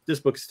 this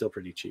book is still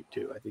pretty cheap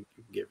too. I think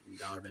you can get it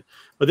 $1 bit.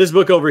 But this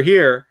book over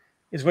here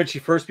is when she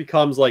first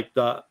becomes like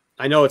I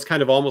know it's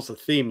kind of almost a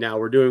theme now.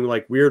 We're doing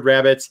like weird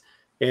rabbits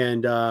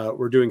and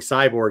we're doing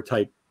cyborg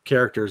type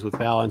characters with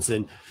Valance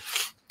and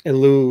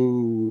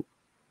Lumini,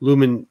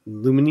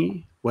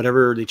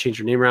 whatever they changed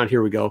her name around.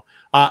 Here we go.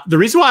 The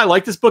reason why I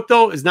like this book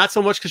though is not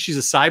so much because she's a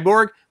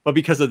cyborg, but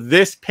because of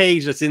this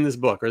page that's in this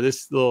book or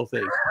this little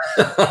thing.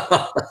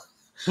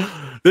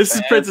 This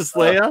is Princess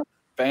Leia.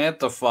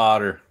 Bantha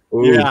fodder.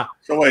 Ooh. Yeah.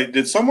 So wait,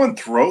 did someone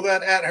throw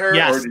that at her,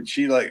 yes. or did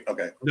she like?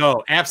 Okay.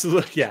 No,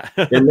 absolutely, yeah.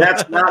 And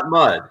that's not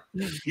mud.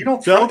 You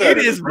don't throw that.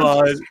 It is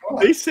mud.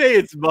 They say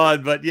it's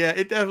mud, but yeah,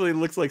 it definitely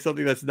looks like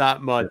something that's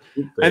not mud.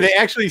 And they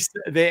actually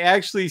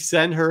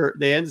send her.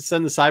 They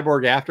send the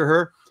cyborg after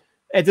her.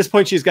 At this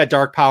point, she's got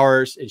dark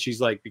powers, and she's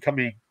like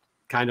becoming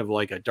kind of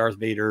like a Darth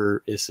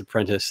Vader-is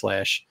apprentice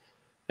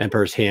 /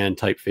 Emperor's Hand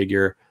type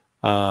figure.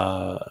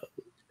 And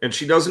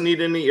she doesn't need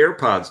any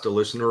AirPods to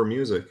listen to her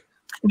music.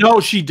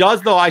 No, she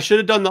does though. I should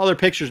have done the other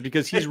pictures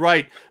because he's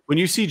right. When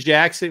you see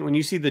Jaxxon, when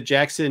you see the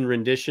Jaxxon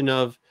rendition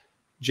of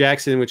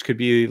Jaxxon, which could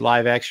be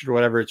live action or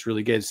whatever, it's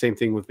really good. Same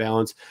thing with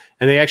Valance.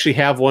 And they actually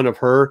have one of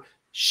her.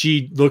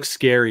 She looks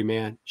scary,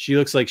 man. She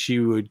looks like she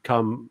would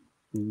come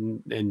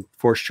and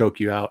force choke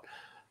you out.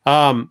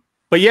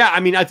 But yeah, I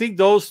mean, I think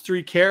those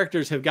three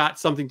characters have got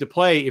something to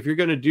play. If you're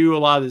going to do a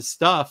lot of this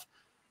stuff,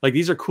 like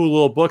these are cool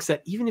little books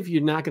that even if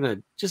you're not going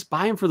to just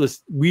buy them for the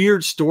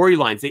weird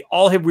storylines, they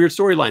all have weird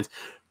storylines.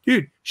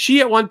 Dude,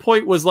 she at one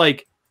point was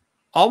like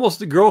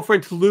almost a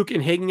girlfriend to Luke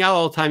and hanging out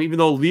all the time, even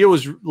though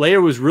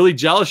Leia was really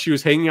jealous she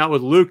was hanging out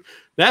with Luke.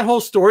 That whole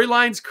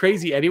storyline's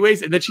crazy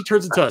anyways. And then she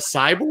turns into a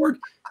cyborg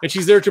and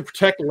she's there to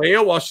protect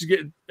Leia while she's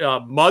getting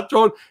mud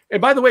thrown.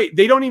 And by the way,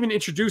 they don't even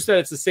introduce that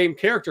it's the same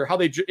character. How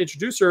they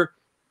introduce her,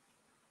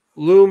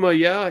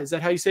 Lumaya, is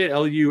that how you say it?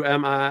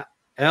 Lumiyya.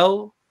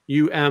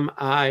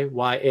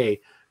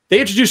 They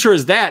introduce her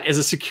as that, as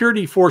a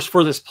security force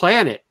for this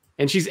planet.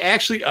 And she's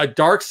actually a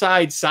dark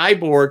side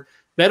cyborg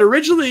that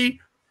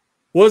originally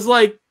was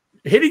like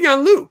hitting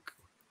on Luke.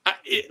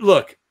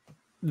 Look,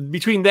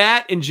 between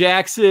that and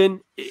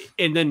Jaxxon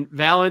and then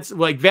Valance,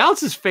 like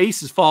Valance's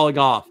face is falling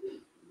off.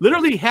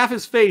 Literally half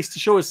his face to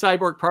show his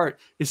cyborg part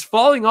is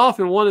falling off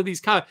in one of these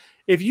comics.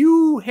 If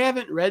you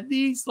haven't read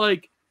these,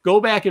 like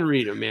go back and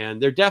read them, man.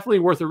 They're definitely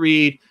worth a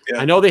read. Yeah.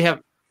 I know they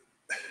have.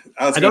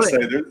 I was going to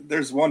say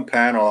there's one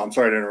panel. I'm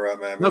sorry to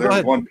interrupt, man. But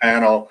there's one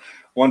panel,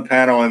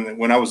 and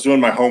when I was doing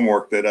my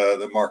homework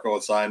that Marco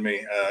assigned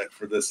me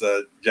for this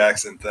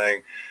Jaxxon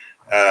thing,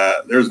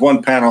 there's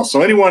one panel.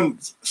 So anyone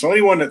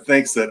that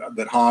thinks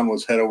that Han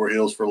was head over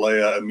heels for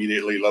Leia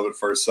immediately love at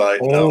first sight.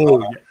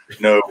 No.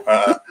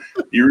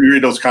 You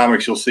read those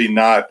comics, you'll see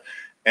not.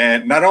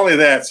 And not only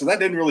that, so that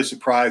didn't really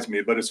surprise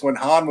me, but it's when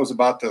Han was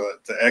about to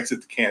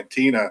exit the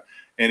cantina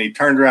and he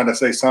turned around to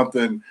say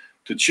something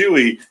to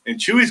Chewie, and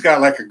Chewie's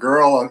got like a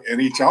girl in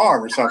each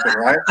arm or something,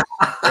 right?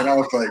 And I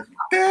was like,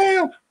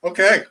 damn,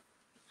 okay.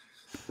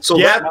 So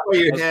that's why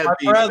you had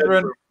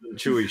brethren. the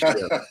Chewie ship.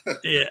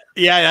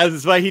 Yeah,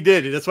 that's why he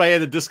did it. That's why he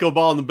had the disco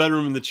ball in the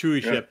bedroom in the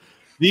Chewie ship.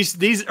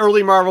 These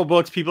early Marvel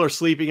books, people are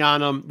sleeping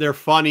on them. They're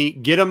funny.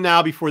 Get them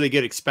now before they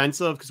get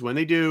expensive, because when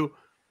they do,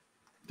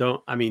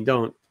 don't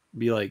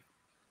be like,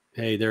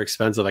 hey, they're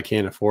expensive, I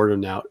can't afford them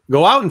now.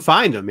 Go out and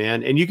find them,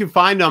 man. And you can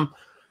find them.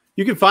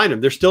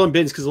 They're still in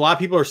bins because a lot of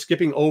people are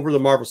skipping over the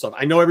Marvel stuff.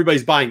 I know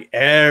everybody's buying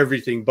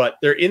everything, but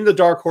they're in the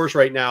Dark Horse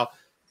right now.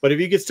 But if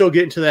you could still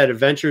get into that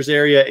Adventures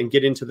area and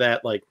get into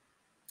that like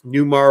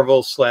new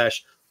Marvel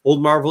 /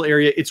 old Marvel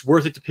area, it's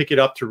worth it to pick it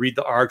up to read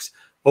the arcs,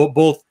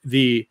 both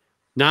the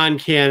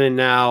non-canon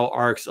now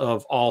arcs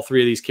of all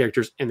three of these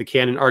characters and the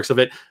canon arcs of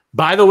it.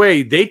 By the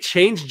way, they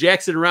changed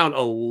Jaxxon around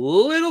a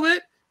little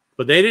bit,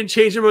 but they didn't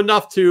change him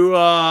enough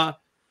to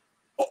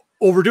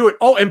overdo it.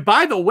 Oh, and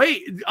by the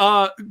way,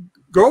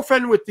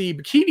 girlfriend with the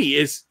bikini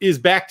is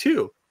back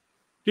too,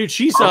 dude.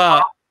 She's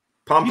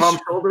Pom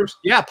shoulders.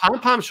 Yeah,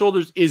 pom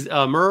shoulders is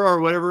Murrah or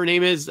whatever her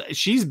name is.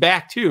 She's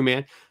back too,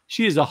 man.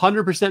 She is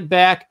 100%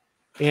 back,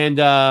 and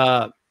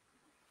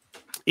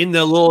in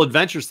the little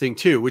adventures thing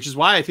too, which is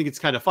why I think it's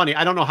kind of funny.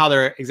 I don't know how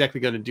they're exactly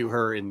going to do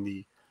her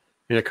in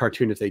a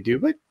cartoon if they do,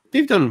 but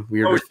they've done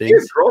weirder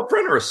things. A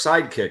girlfriend or a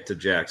sidekick to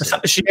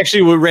Jaxxon? She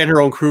actually ran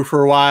her own crew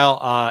for a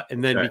while,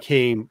 and then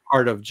became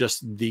part of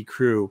just the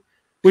crew,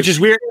 which is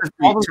weird.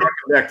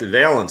 Back to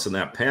Valance in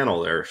that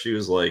panel there, she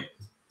was like,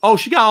 "Oh,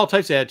 she got all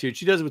types of attitude.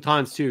 She does it with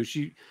Hans too.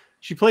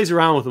 She plays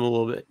around with him a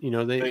little bit. You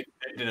know, they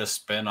did a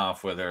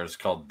spinoff with her. It's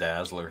called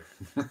Dazzler."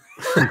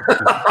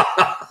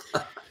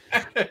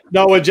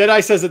 No, when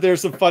Jedi says that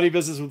there's some funny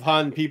business with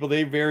Han people,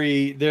 that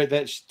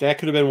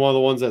could have been one of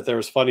the ones that there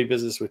was funny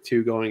business with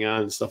too going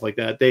on and stuff like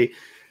that.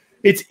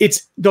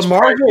 It's the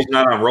Marvel. He's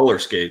not on roller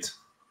skates.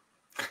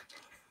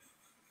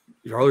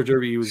 Roller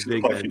derby was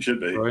big. Like he should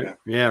be, right?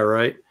 Yeah,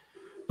 right.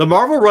 The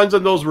Marvel runs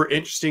on those were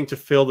interesting to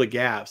fill the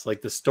gaps,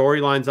 like the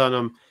storylines on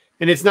them,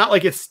 and it's not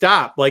like it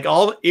stopped. Like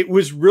it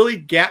was really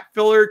gap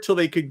filler till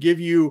they could give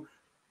you,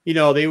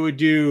 they would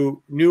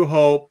do New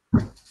Hope.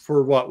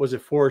 For what was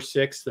it, 4 or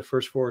 6? The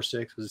first 4 or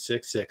 6 was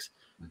it 6,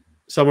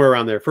 somewhere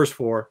around there. First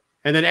 4,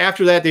 and then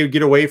after that they would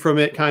get away from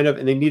it kind of,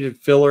 and they needed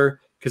filler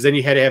because then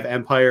you had to have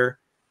Empire,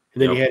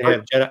 and then you had to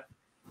have Jedi.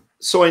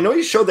 So I know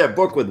you showed that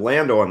book with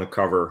Lando on the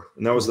cover,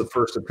 and that was the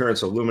first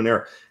appearance of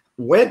Luminaire.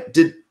 When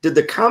did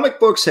the comic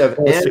books have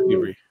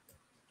any?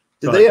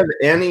 Did they have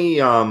any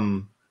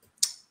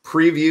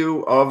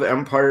preview of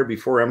Empire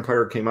before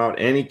Empire came out?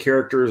 Any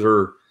characters,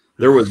 or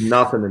there was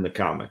nothing in the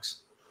comics?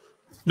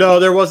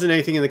 No, there wasn't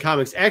anything in the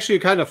comics. Actually,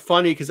 kind of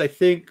funny because I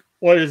think,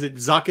 what is it?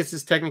 Zuckuss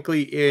is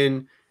technically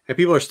in, and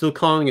people are still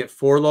calling it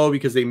Forlo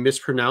because they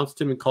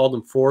mispronounced him and called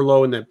him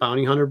Forlo in that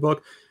Bounty Hunter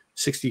book,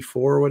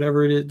 64 or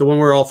whatever it is. The one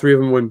where all three of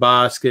them win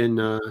Bosk, and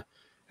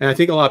I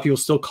think a lot of people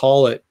still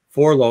call it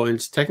Forlo, and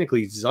it's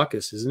technically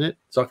Zuckuss, isn't it?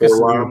 Zuckuss.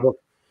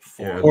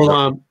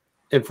 Forlom,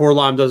 and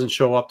Forlom doesn't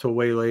show up till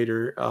way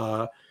later.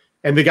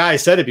 And the guy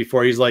said it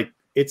before. He's like,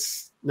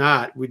 it's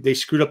not. They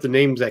screwed up the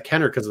names at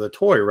Kenner because of the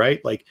toy,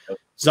 right? Like.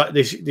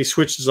 They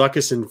switched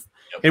Zuckuss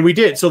and we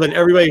did. So then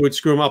everybody would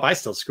screw him up. I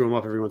still screw him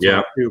up every once in a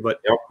while too. But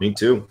me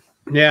too.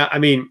 Yeah, I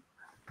mean,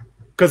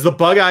 because the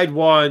bug-eyed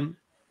one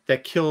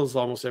that kills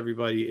almost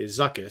everybody is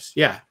Zuckuss.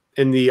 Yeah,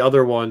 and the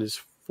other one is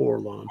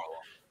Forlom.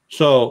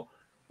 So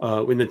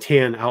in the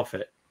tan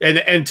outfit,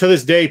 and to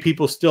this day,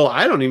 people still.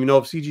 I don't even know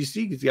if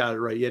CGC's got it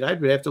right yet.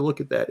 I'd have to look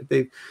at that.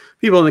 If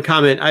people in the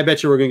comment, I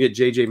bet you we're gonna get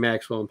JJ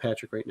Maxwell and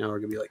Patrick right now. We're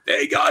gonna be like,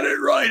 they got it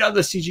right on the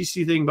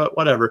CGC thing, but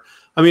whatever.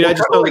 I mean, I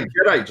just like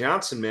Jedi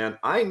Johnson, man.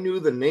 I knew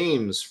the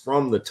names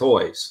from the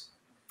toys.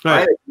 Right. I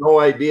had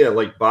no idea.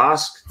 Like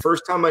Bosk,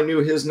 first time I knew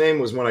his name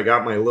was when I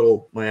got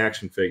my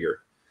action figure.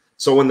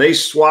 So when they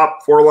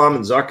swapped Forlom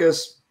and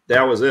Zuckuss,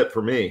 that was it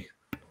for me.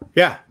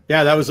 Yeah,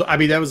 that was. I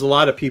mean, that was a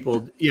lot of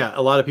people. Yeah,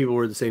 a lot of people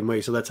were the same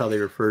way, so that's how they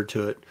referred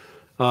to it.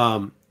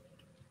 But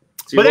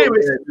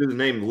anyways, the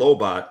name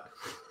Lobot.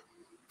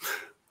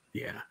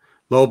 Yeah,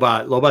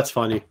 Lobot's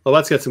funny.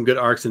 Lobot's got some good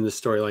arcs in this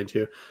storyline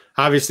too.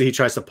 Obviously, he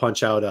tries to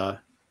punch out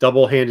a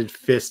double-handed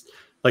fist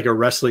like a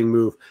wrestling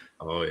move.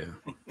 Oh yeah,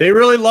 they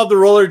really love the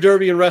roller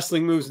derby and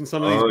wrestling moves in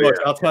some of these books.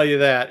 Yeah. I'll tell you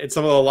that. And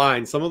some of the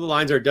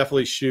lines are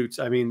definitely shoots.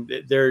 I mean,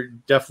 they're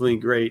definitely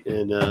great.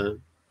 And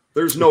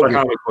there's no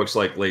comic books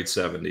like late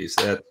 70s.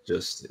 That's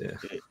just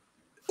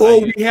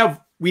Oh,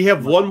 we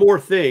have one more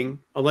thing.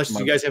 Unless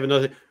you guys have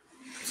another.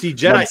 See,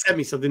 Jedi sent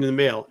me something in the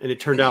mail, and it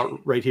turned out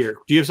right here.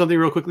 Do you have something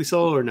real quickly,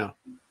 Solo, or no?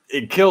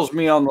 It kills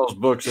me on those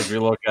books if you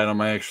look at them.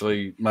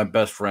 My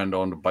best friend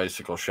owned a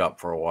bicycle shop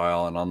for a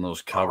while, and on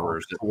those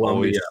covers, it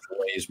always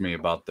sways me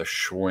about the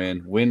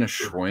Schwinn. Win a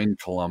Schwinn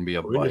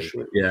Columbia bike.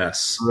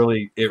 Yes.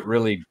 It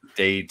really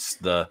dates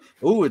it's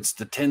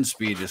the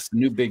 10-speed. It's the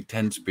new big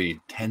 10-speed.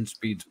 10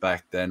 speeds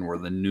back then were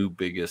the new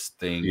biggest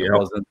thing. Yep. It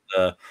wasn't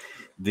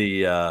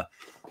the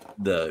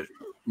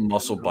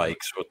muscle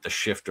bikes with the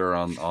shifter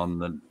on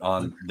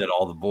that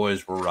all the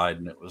boys were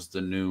riding. It was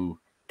the new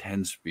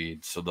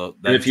 10-speed. So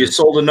and if you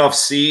sold enough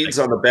seeds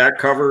on the back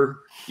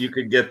cover, you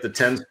could get the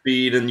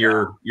 10-speed in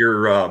your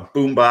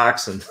boom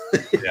box, and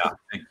yeah,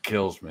 it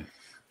kills me.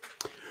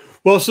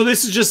 Well, so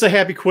this is just a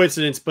happy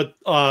coincidence, but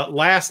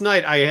last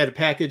night I had a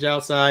package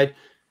outside,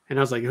 and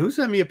I was like, who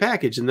sent me a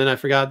package? And then I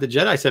forgot the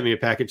Jedi sent me a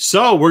package.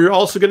 So we're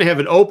also going to have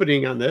an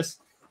opening on this.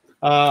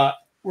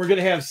 We're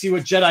going to see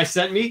what Jedi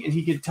sent me, and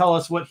he can tell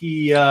us what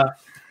he... All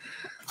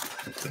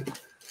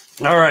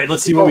right,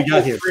 let's see what we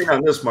got here. Screen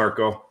on this,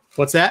 Marco.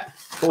 What's that?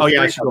 Full oh,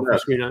 yeah, I screen should go on full that.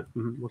 screen on.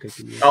 Okay.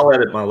 I'll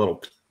edit my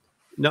little...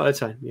 No, that's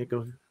fine. Yeah,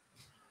 go.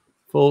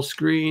 Full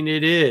screen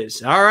it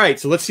is. All right,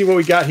 so let's see what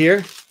we got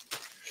here.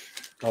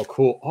 Oh,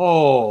 cool.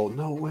 Oh,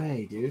 no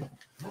way, dude.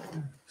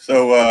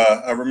 So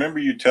I remember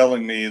you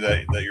telling me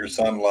that your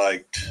son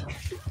liked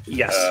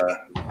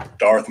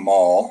Darth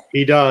Maul.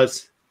 He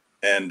does.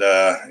 And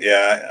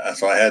yeah,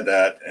 so I had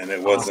that, and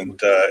it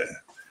wasn't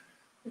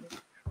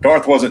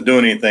Darth wasn't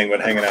doing anything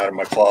but hanging out in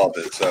my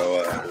closet.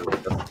 So that's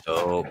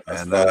cool.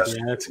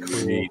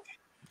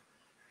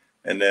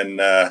 And then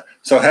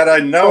so had I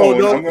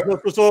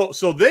known,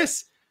 so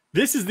this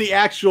is the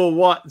actual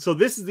one. So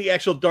this is the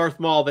actual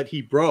Darth Maul that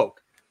he broke.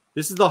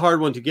 This is the hard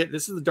one to get.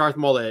 This is the Darth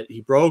Maul that he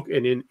broke,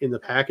 and in the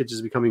package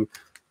is becoming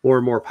more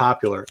and more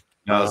popular.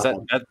 Now, is that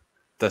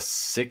the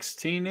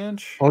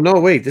 16-inch? Oh, no,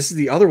 wait. This is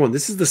the other one.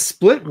 This is the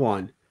split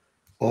one.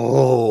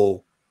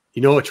 Oh,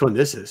 you know which one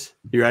this is.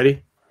 You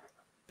ready?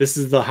 This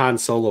is the Han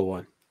Solo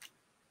one.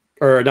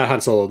 Or not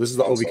Han Solo. This is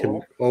the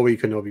Obi-Wan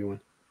Kenobi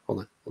one. Hold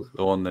on.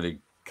 The one that he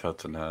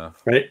cuts in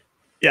half. Right?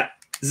 Yeah.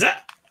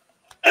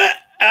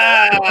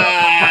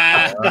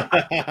 Wow.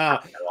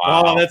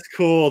 Oh, that's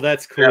cool.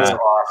 That's cool. That's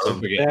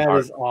awesome. That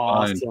is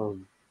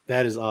awesome.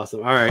 That is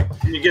awesome. All right.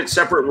 Can you get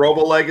separate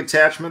robo-leg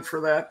attachment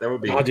for that? That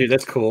would be... Oh, dude,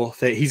 that's cool.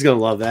 He's going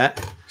to love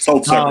that.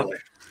 Sold separately.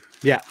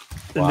 Yeah.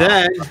 Wow. And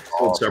then...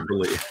 Sold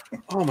separately.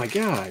 Oh, my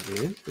God,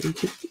 man.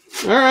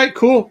 All right,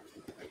 cool.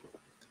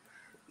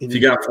 If you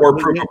got 4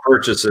 proof of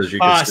purchases, you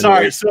can...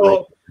 Sorry.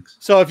 So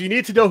if you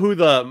need to know who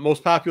the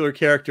most popular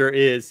character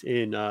is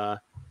in...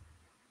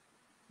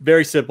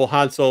 very simple.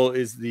 Han Solo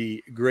is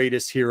the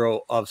greatest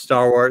hero of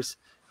Star Wars.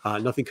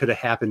 Nothing could have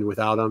happened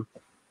without him.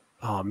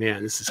 Oh,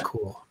 man, this is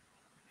cool.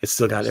 It's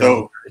still got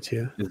everything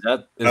too. Is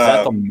that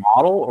the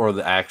model or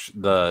the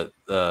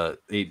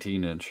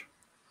 18-inch?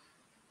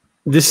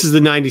 This is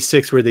the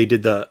 96 where they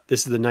did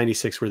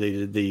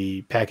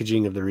the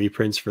packaging of the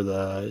reprints for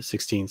the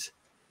 16s.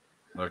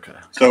 Okay.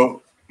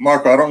 So,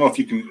 Marco, I don't know if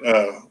you can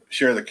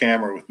share the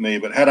camera with me,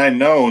 but had I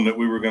known that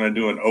we were going to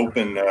do an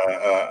open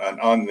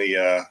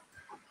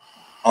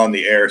on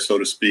the air, so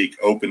to speak,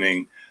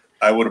 opening,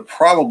 I would have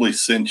probably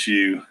sent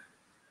you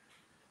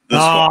this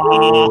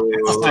one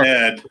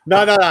instead.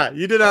 No.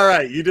 You did all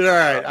right.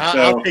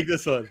 I'll take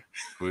this one.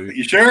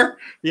 You sure?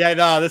 Yeah,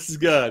 no, this is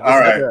good. All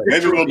right.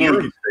 Maybe we'll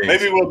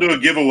do a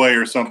giveaway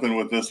or something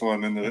with this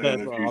one in the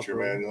future, awesome.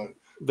 man.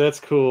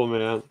 That's cool,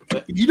 man.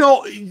 You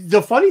know,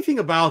 the funny thing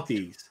about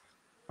these,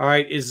 all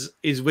right, is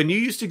when you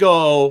used to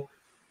go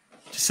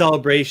to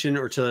Celebration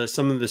or to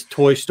some of this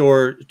toy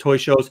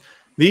shows,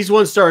 these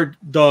ones start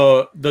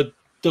the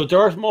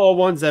Darth Maul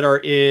ones that are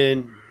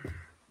in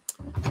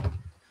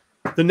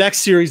the next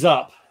series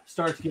up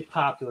start to get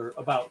popular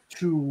about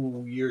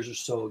 2 years or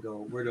so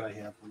ago. Where do I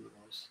have one of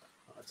those?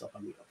 Oh, it's up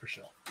on the upper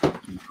shelf.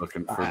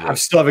 Looking for I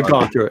still haven't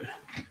gone through it.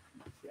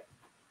 Yeah.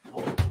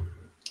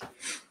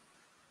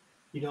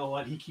 You know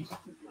what? My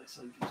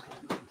son keeps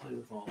playing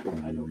with all.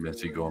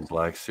 Is he going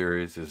Black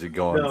Series? Is he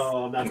going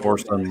not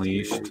Force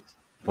Unleashed? Unleashed?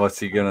 What's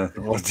he gonna?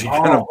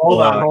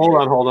 Hold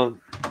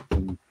on.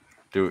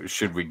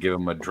 Should we give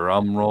him a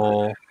drum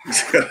roll?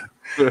 His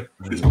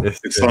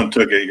son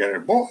took it. You got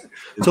it, boy.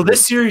 So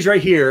this series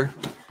right here,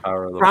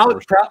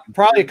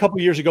 probably a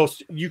couple years ago,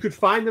 you could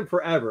find them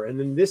forever, and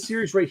then this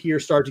series right here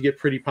started to get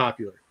pretty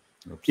popular.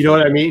 You know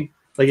what I mean?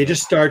 Like it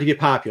just started to get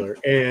popular,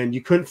 and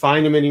you couldn't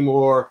find them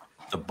anymore.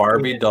 The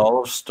Barbie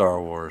doll of Star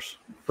Wars,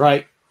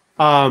 right?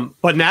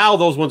 But now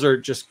those ones are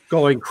just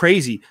going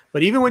crazy.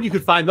 But even when you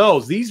could find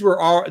those, these were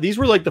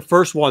like the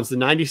first ones. The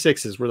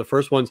 96s were the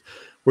first ones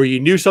where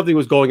you knew something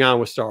was going on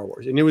with Star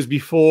Wars, and it was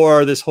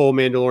before this whole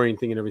Mandalorian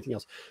thing and everything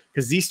else.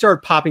 Because these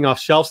started popping off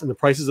shelves, and the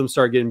prices of them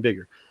started getting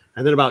bigger.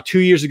 And then about 2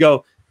 years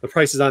ago, the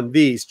prices on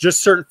these,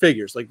 just certain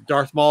figures, like the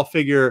Darth Maul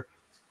figure,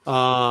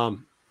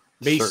 certain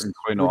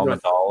Queen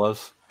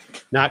Amidala's.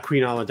 Not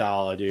Queen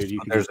Amidala, dude.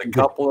 There's a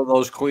couple of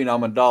those Queen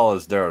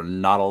Amidalas. There are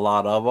not a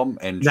lot of them,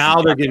 and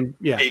now they're getting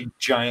big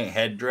giant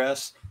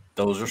headdress.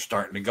 Those are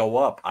starting to go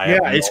up.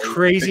 It's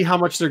crazy how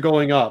much they're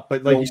going up,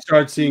 but like you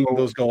start seeing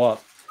those go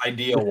up.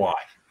 Idea why?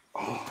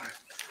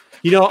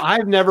 You know,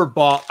 I've never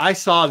bought. I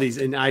saw these,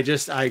 and I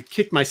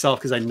kicked myself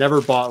because I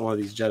never bought one of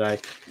these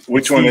Jedi.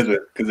 Which one is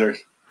it? Because there's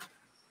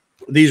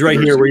these right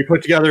here, where you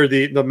put together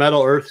the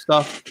metal Earth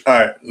stuff. All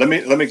right, let me.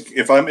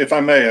 If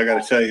I may, I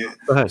got to tell you.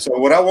 So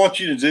what I want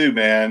you to do,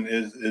 man,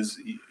 is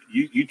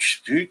you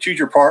choose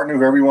your partner,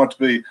 whoever you want to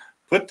be.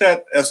 Put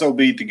that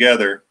SOB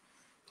together,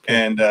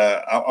 and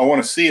I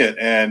want to see it.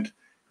 And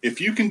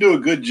if you can do a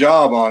good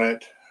job on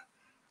it,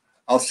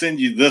 I'll send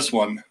you this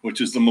one,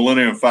 which is the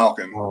Millennium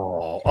Falcon.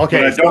 Oh,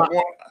 okay. But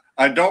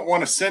I don't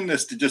want to send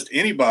this to just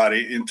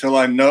anybody until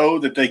I know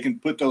that they can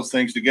put those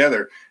things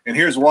together. And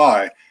here's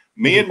why.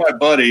 Me and my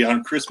buddy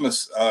on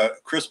Christmas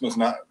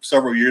not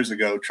several years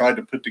ago tried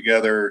to put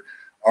together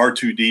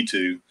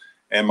R2-D2,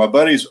 and my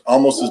buddy's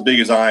almost as big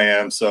as I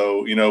am.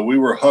 So, you know, we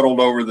were huddled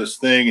over this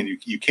thing, and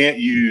you can't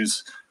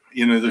use,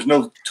 you know, there's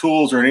no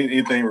tools or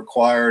anything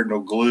required, no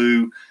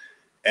glue.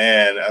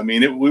 And I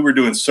mean, we were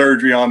doing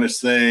surgery on this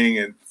thing,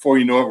 and before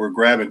you know it, we're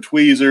grabbing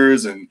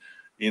tweezers, and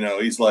you know,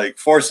 he's like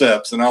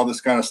forceps and all this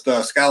kind of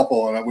stuff,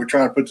 scalpel, and we're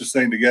trying to put this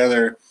thing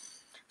together.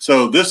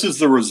 So this is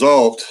the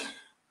result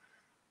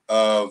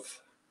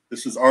of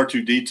this is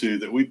R2-D2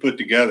 that we put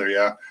together,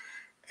 yeah.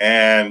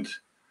 And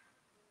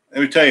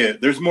let me tell you,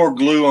 there's more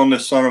glue on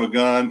this son of a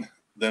gun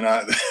than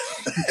I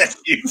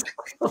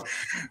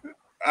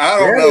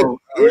don't know.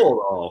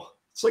 Cool,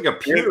 it's like a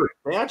pewter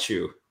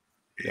statue.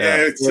 Yeah,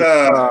 it's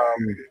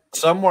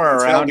somewhere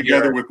it's around held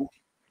together here.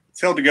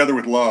 it's held together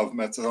with love.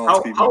 That's all.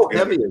 How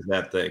heavy is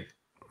that thing?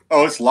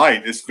 Oh, it's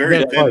light. It's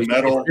very thin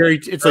metal.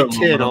 It's like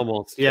tin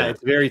almost. Yeah,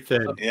 it's very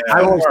thin. Yeah,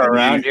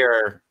 Around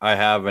here, I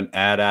have an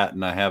AT-AT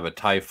and I have a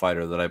TIE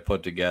fighter that I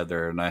put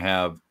together, and I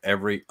have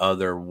every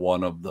other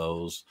one of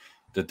those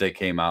that they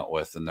came out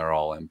with, and they're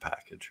all in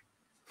package.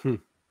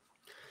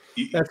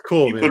 That's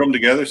cool. You put them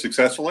together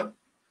successfully.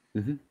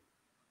 Mm-hmm.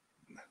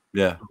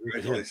 Yeah.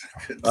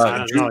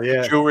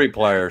 Jewelry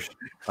players.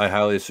 I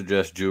highly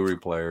suggest jewelry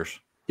players.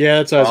 Yeah,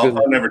 that's what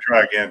I'll never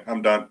try again.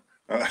 I'm done.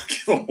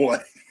 Give them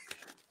away.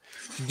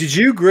 Did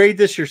you grade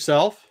this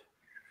yourself?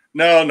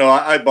 No,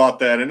 I bought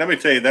that, and let me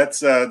tell you,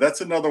 that's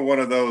another one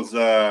of those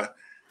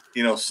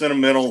you know,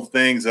 sentimental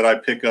things that I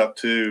pick up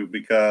too,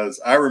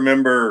 because I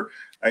remember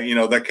you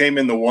know, that came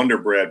in the Wonder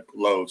Bread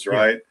loaves,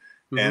 right?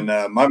 Yeah. Mm-hmm.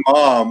 And my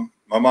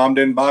mom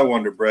didn't buy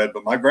Wonder Bread,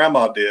 but my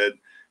grandma did.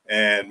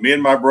 And me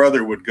and my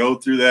brother would go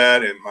through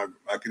that, and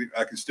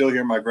I could still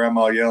hear my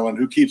grandma yelling,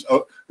 "Who keeps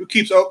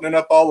opening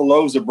up all the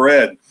loaves of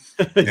bread?"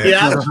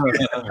 Yeah.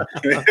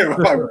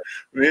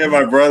 me and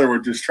my brother were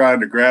just trying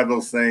to grab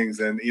those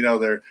things, and you know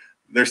they're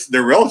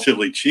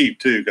relatively cheap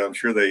too. I'm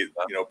sure they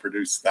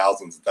produce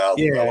thousands and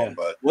thousands of them,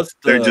 but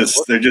they're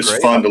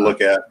just fun to look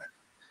at.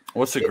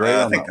 What's the grade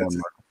on that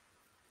one?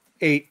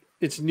 8.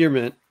 It's near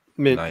mint.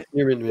 If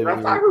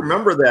I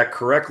remember that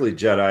correctly,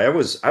 Jedi, I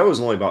was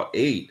only about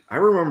 8. I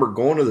remember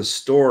going to the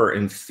store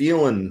and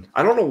feeling,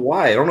 I don't know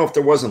why, I don't know if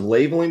there wasn't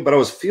labeling, but I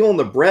was feeling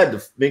the bread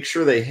to make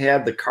sure they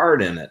had the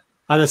card in it.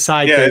 On the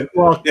side, it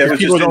was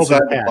just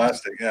inside the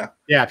plastic,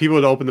 people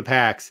would open the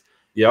packs,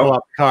 pull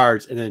out the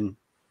cards, and then,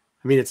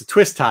 I mean, it's a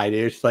twist tie,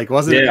 dude. It's like,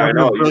 wasn't it? Yeah, I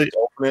know. Really,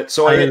 open it.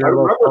 So I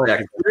remember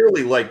that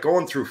clearly, like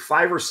going through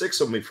 5 or 6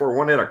 of them before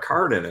one had a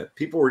card in it.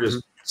 People were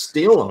just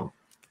stealing them.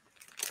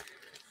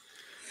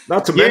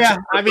 Not to mention,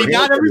 I mean,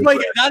 not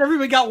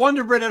everybody got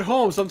Wonder Bread at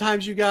home.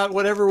 Sometimes you got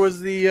whatever was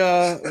the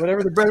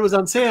whatever the bread was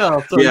on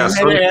sale. So you had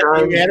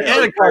to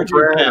add a card to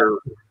your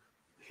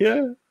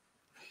Yeah.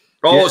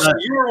 Oh, so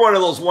you were one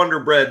of those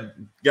Wonder Bread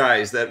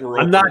guys that were.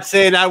 I'm not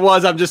saying I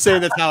was. I'm just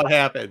saying that's how it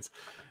happens.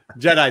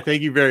 Jedi,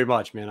 thank you very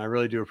much, man. I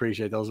really do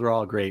appreciate it. Those were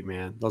all great,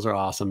 man. Those are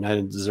awesome. I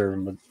didn't deserve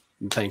them,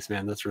 but thanks,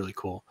 man. That's really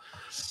cool.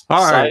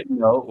 All right. Side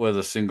note, with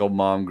a single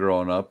mom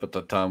growing up at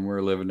the time we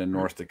were living in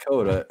North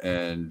Dakota,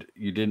 and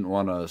you didn't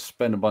want to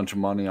spend a bunch of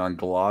money on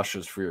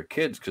galoshes for your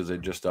kids because they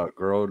just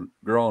outgrown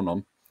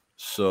them.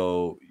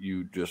 So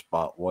you just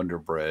bought Wonder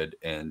Bread,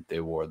 and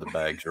they wore the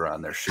bags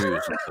around their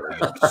shoes until they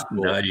got to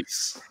school.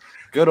 Nice.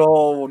 Good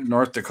old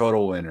North Dakota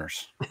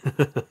winters.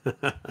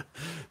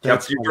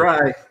 Kept you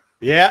dry.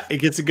 Yeah, it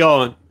gets it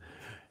going.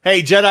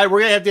 Hey, Jedi,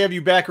 we're going to have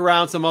you back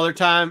around some other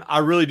time. I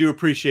really do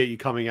appreciate you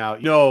coming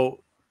out. You know,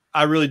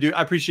 I really do.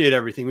 I appreciate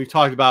everything. We've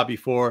talked about it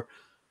before.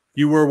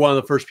 You were one of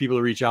the first people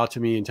to reach out to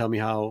me and tell me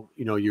how,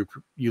 you know, you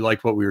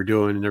liked what we were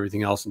doing and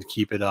everything else, and to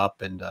keep it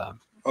up. And,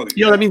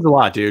 you know, that means a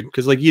lot, dude.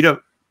 Because, like, you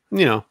don't,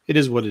 you know, it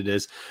is what it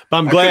is. But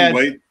I'm glad.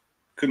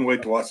 Couldn't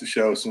wait to watch the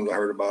show as soon as I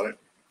heard about it.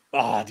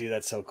 Oh, dude,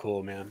 that's so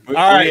cool, man. All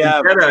right.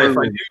 If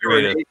I knew you were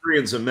an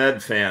Adrian's a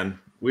Med fan,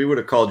 we would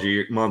have called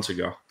you months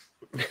ago.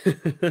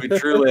 We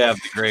truly have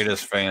the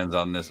greatest fans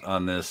on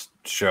this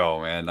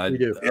show, man. I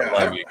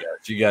love you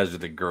guys. You guys are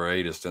the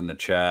greatest in the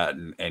chat,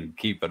 and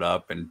keep it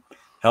up and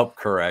help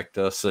correct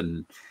us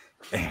and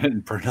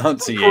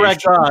pronunciation.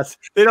 Correct us.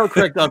 They don't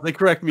correct us. They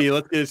correct me.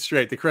 Let's get it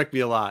straight. They correct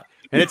me a lot,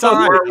 and it's all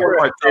right. One of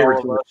my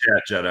favorites in the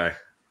chat, Jedi.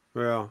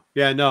 Well,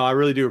 yeah, no, I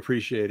really do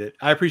appreciate it.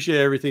 I appreciate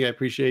everything. I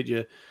appreciate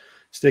you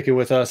sticking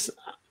with us.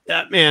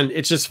 Man,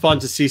 it's just fun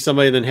to see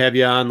somebody and then have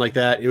you on like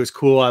that. It was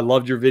cool. I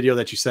loved your video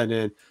that you sent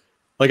in.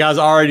 Like, I was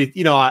already,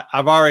 you know,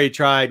 I've already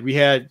tried. We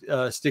had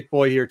Stick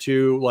Boy here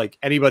too, like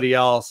anybody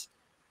else.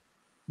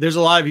 There's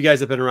a lot of you guys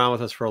that have been around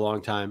with us for a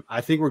long time.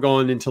 I think we're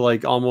going into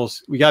like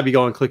we got to be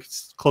going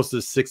close to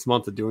the 6th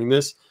month of doing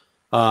this.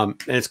 And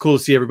it's cool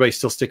to see everybody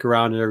still stick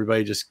around and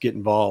everybody just get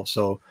involved.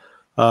 So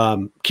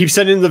keep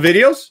sending in the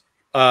videos.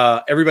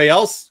 Everybody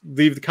else,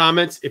 leave the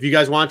comments. If you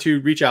guys want to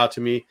reach out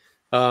to me,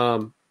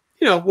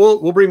 you know,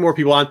 we'll bring more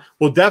people on.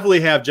 We'll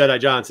definitely have Jedi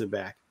Johnson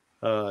back.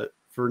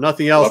 for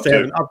nothing else, Love to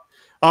have an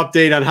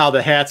update on how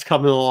the hat's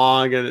coming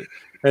along and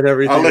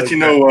everything. I'll let like you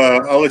that. know.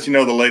 I'll let you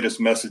know the latest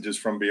messages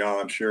from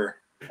beyond. Sure.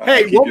 Hey,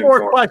 I'll keep you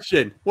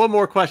informed. One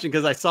more question,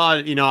 because I saw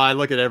it. I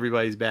look at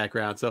everybody's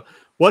background. So,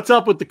 what's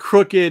up with the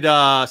crooked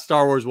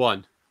Star Wars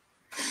 1?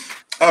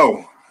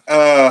 Oh,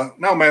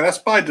 no, man, that's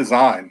by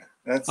design.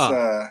 That's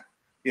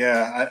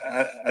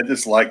yeah. I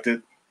just liked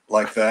it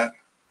like that.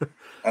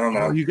 I don't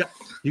know. Oh, you got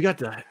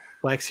the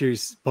Black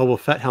Series Boba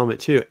Fett helmet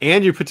too,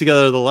 and you put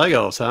together the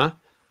Legos, huh?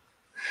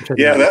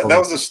 Yeah, that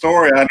was a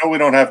story. I know we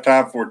don't have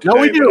time for it today.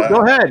 No, we do.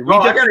 Go ahead.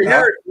 I gotta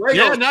hear it.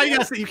 Yeah, now you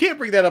got to. You can't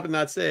bring that up and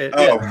not say it.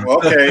 Oh, Yeah.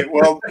 okay.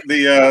 Well,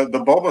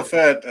 the Boba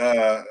Fett.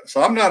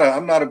 So I'm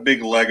not a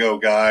big Lego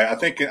guy. I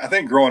think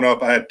growing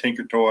up I had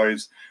Tinker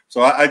toys.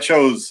 So I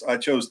chose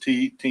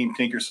Team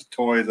Tinker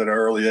toys at an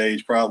early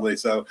age, probably.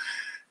 So,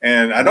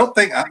 and I don't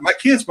think my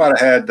kids might have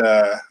had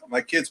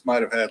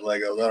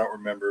Legos. I don't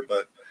remember,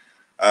 but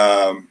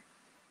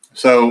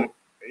so.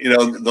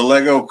 The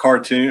Lego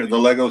cartoon, the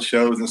Lego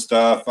shows and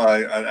stuff.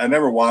 I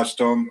never watched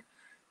them,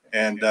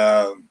 and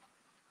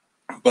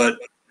but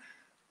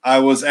I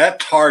was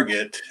at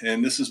Target,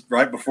 and this is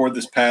right before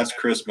this past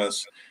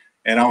Christmas,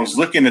 and I was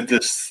looking at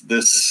this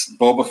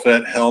Boba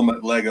Fett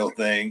helmet Lego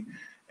thing,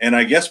 and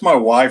I guess my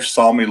wife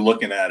saw me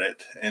looking at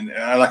it, and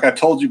like I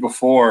told you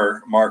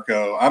before,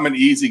 Marco, I'm an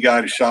easy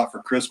guy to shop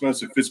for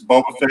Christmas. If it's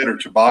Boba Fett or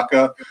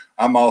Chewbacca,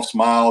 I'm all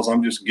smiles.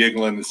 I'm just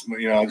giggling.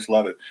 I just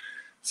love it.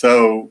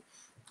 So.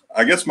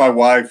 I guess my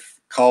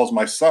wife calls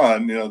my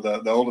son,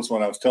 the oldest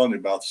one I was telling you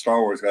about, the Star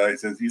Wars guy. He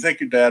says, "You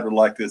think your dad would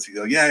like this?" He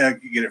goes, "Yeah, I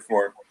can get it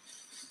for him."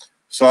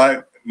 So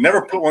I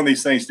never put one of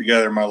these things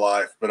together in my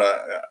life, but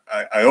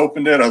I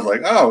opened it. I was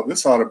like, "Oh,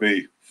 this ought to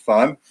be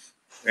fun,"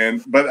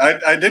 but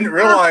I didn't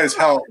realize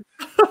how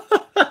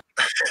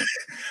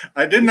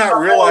I did not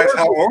realize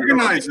how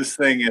organized this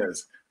thing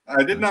is.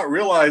 I did not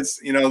realize,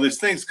 these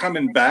things come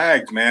in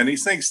bags, man.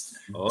 These things,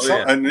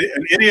 an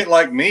idiot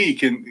like me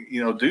can,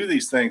 do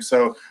these things.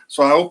 So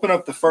I open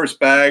up the first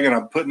bag and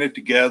I'm putting it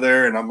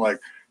together, and I'm like,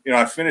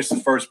 I finished the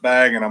first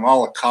bag and I'm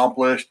all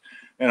accomplished.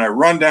 And I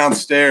run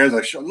downstairs.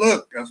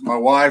 Look, that's my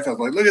wife. I was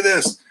like, look at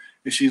this.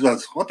 And she's like,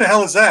 what the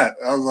hell is that?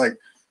 I was like,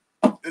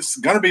 it's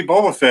going to be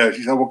Boba Fett.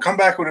 She said, well, come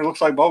back when it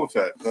looks like Boba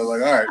Fett. So I was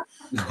like, all right.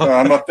 So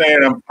I'm up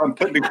there and I'm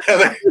putting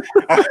together,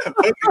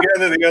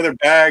 the other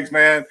bags,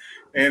 man.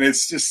 And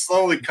it's just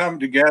slowly come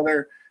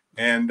together,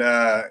 and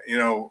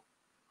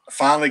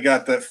finally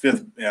got that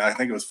fifth. I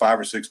think it was 5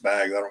 or 6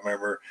 bags. I don't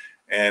remember.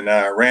 And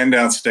ran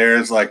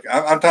downstairs like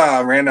I'm talking.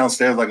 I ran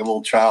downstairs like a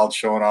little child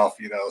showing off,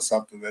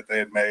 something that they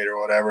had made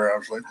or whatever. I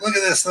was like, "Look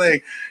at this thing!"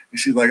 And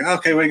she's like,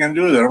 "Okay, what are you gonna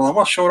do with it?" I'm like, "I'm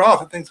gonna show it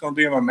off. I think it's gonna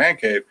be in my man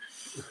cave."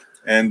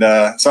 And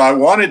so I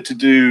wanted to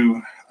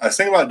do. I was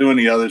thinking about doing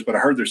the others, but I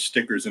heard there's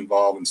stickers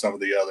involved in some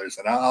of the others,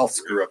 and I'll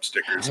screw up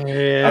stickers.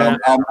 Yeah.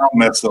 I'll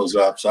mess those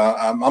up. So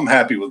I'm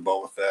happy with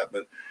Boba Fett.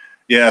 But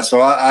yeah,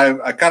 so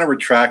I kind of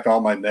retract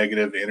all my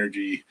negative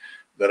energy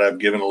that I've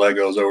given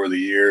Legos over the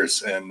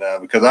years, and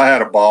because I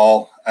had a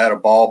ball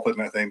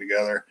putting that thing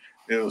together.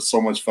 It was so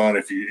much fun.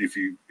 If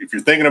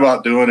you're thinking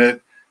about doing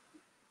it,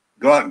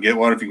 go out and get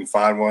one if you can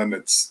find one.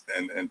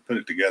 And put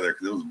it together,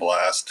 because it was a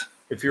blast.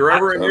 If you're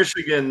ever in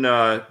Michigan,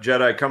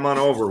 Jedi, come on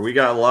over. We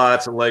got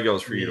lots of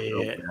Legos for you to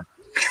build.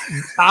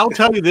 I'll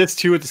tell you this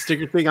too with the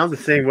sticker thing. I'm the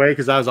same way,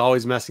 because I was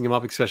always messing them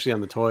up, especially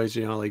on the toys.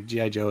 Like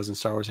G.I. Joes and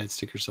Star Wars had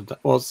stickers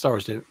sometimes. Well, Star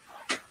Wars didn't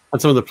on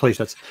some of the play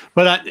sets,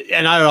 but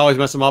I would always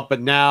mess them up.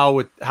 But now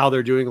with how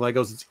they're doing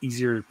Legos, it's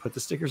easier to put the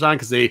stickers on,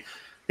 because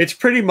it's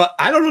pretty much.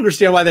 I don't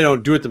understand why they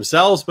don't do it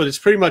themselves, but it's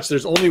pretty much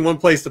there's only one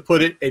place to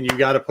put it, and you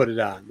got to put it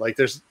on. Like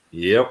there's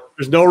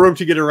no room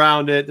to get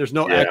around it. There's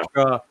no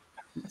extra.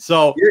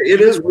 So it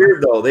is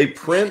weird though. They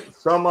print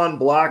some on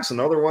blocks and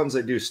other ones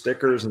they do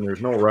stickers, and there's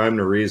no rhyme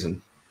to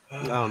reason.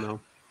 I don't know.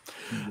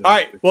 All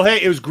right. Well,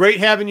 hey, it was great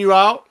having you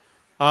out.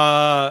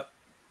 I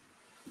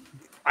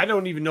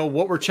don't even know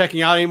what we're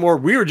checking out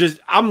anymore.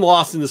 I'm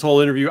lost in this whole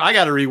interview. I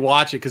got to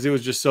rewatch it because it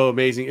was just so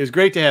amazing. It was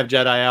great to have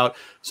Jedi out.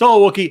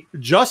 Solo Wookie,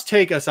 just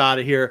take us out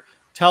of here.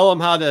 Tell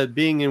them how to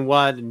bing and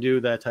what and do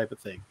that type of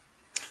thing.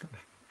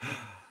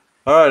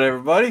 All right,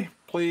 everybody.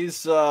 Please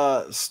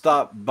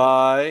stop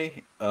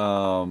by.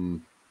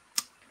 Jeez,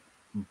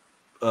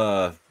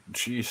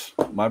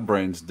 my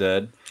brain's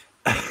dead.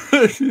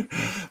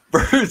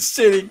 Bird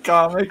City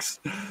Comics.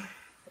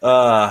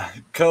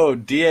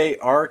 Code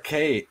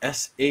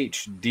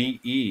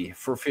DARKSHDE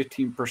for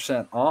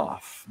 15%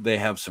 off. They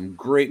have some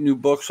great new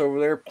books over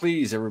there.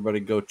 Please, everybody,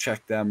 go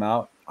check them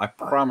out. I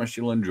promise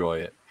you'll enjoy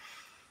it.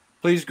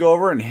 Please go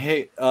over and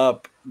hit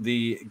up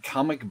the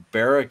Comic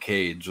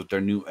Barricades with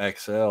their new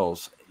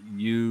XLs.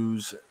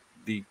 Use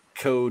the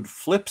code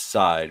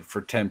Flipside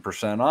for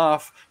 10%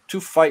 off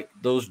to fight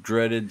those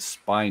dreaded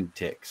spine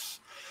ticks.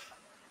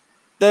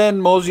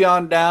 Then mosey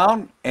on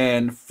down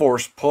and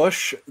force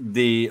push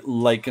the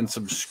like and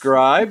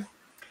subscribe.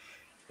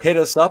 Hit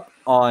us up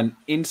on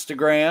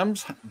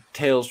Instagrams,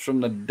 Tales from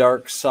the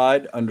Dark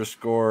Side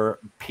 _PDCST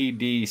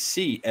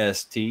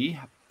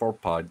for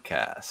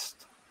podcast.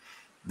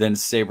 Then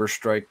saber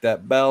strike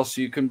that bell so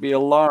you can be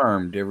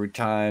alarmed every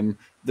time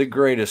the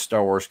greatest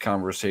Star Wars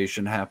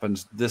conversation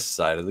happens this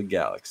side of the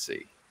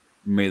galaxy.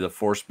 May the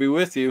Force be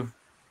with you.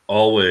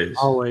 Always.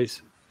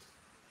 Always.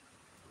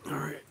 All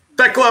right.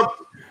 Fat Club.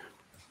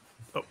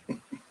 Oh,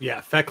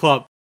 yeah, Fat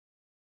Club.